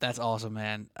eardrums. That's awesome,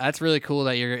 man. That's really cool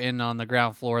that you're in on the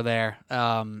ground floor there.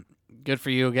 Good for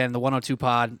you. Again, the 102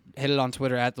 Pod. Hit it on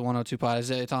Twitter at the 102 Pod.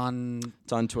 It's on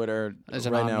Twitter.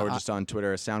 Right now we're just on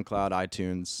Twitter, SoundCloud,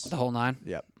 iTunes. The whole nine?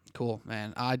 Yep. Cool,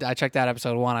 man. I checked out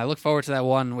episode 1. I look forward to that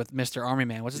one with Mr. Army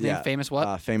Man. What's his name? Famous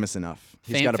what? Famous Enough.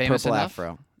 He's got a purple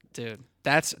afro. Dude,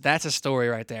 that's a story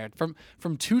right there.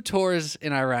 From 2 tours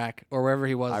in Iraq or wherever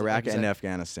he was. Iraq and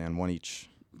Afghanistan, one each.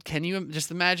 Can you just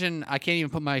imagine? I can't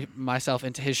even put myself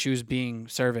into his shoes being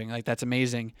serving. Like, that's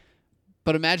amazing.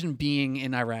 But imagine being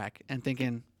in Iraq and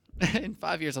thinking, in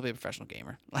 5 years I'll be a professional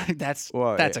gamer. Like, that's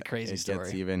a crazy story.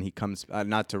 Gets even. He comes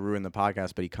not to ruin the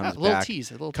podcast, but he comes back. A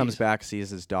little comes tease. Back, sees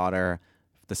his daughter.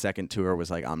 The second tour was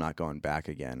like, I'm not going back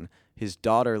again. His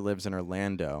daughter lives in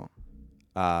Orlando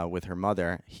with her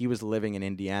mother. He was living in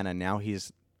Indiana. Now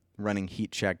he's running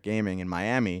Heat Check Gaming in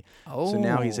Miami. So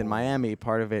now he's in Oh. Miami.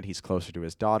 Part of it, he's closer to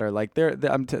his daughter. Like there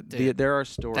are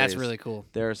stories. That's really cool.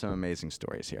 There are some amazing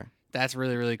stories here. That's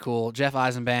really, really cool. Jeff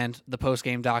Eisenband,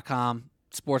 thepostgame.com,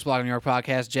 Sports Blog New York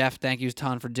podcast. Jeff, thank you a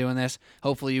ton for doing this.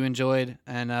 Hopefully you enjoyed,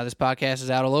 and this podcast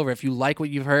is out all over. If you like what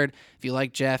you've heard, if you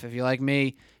like Jeff, if you like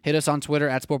me, hit us on Twitter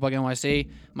at SportBlogNYC.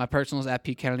 My personal is at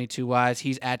Pete Kennedy 2Ys.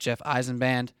 He's at Jeff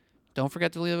Eisenband. Don't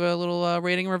forget to leave a little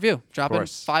rating and review. Drop in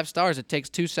course. 5 stars. It takes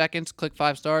 2 seconds. Click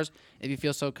 5 stars. If you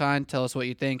feel so kind, tell us what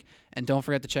you think. And don't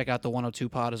forget to check out the 102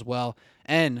 pod as well.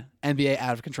 And NBA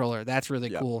Out of Controller. That's really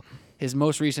cool. His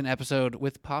most recent episode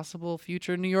with possible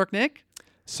future New York Knick.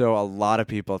 So a lot of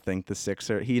people think the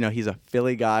Sixers, he's a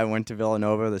Philly guy, went to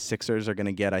Villanova. The Sixers are going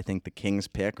to get, I think, the Kings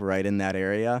pick right in that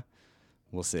area.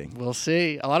 We'll see. We'll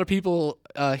see. A lot of people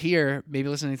here, maybe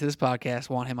listening to this podcast,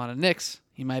 want him on a Knicks.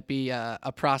 He might be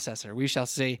a processor. We shall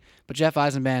see. But Jeff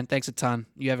Eisenband, thanks a ton.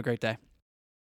 You have a great day.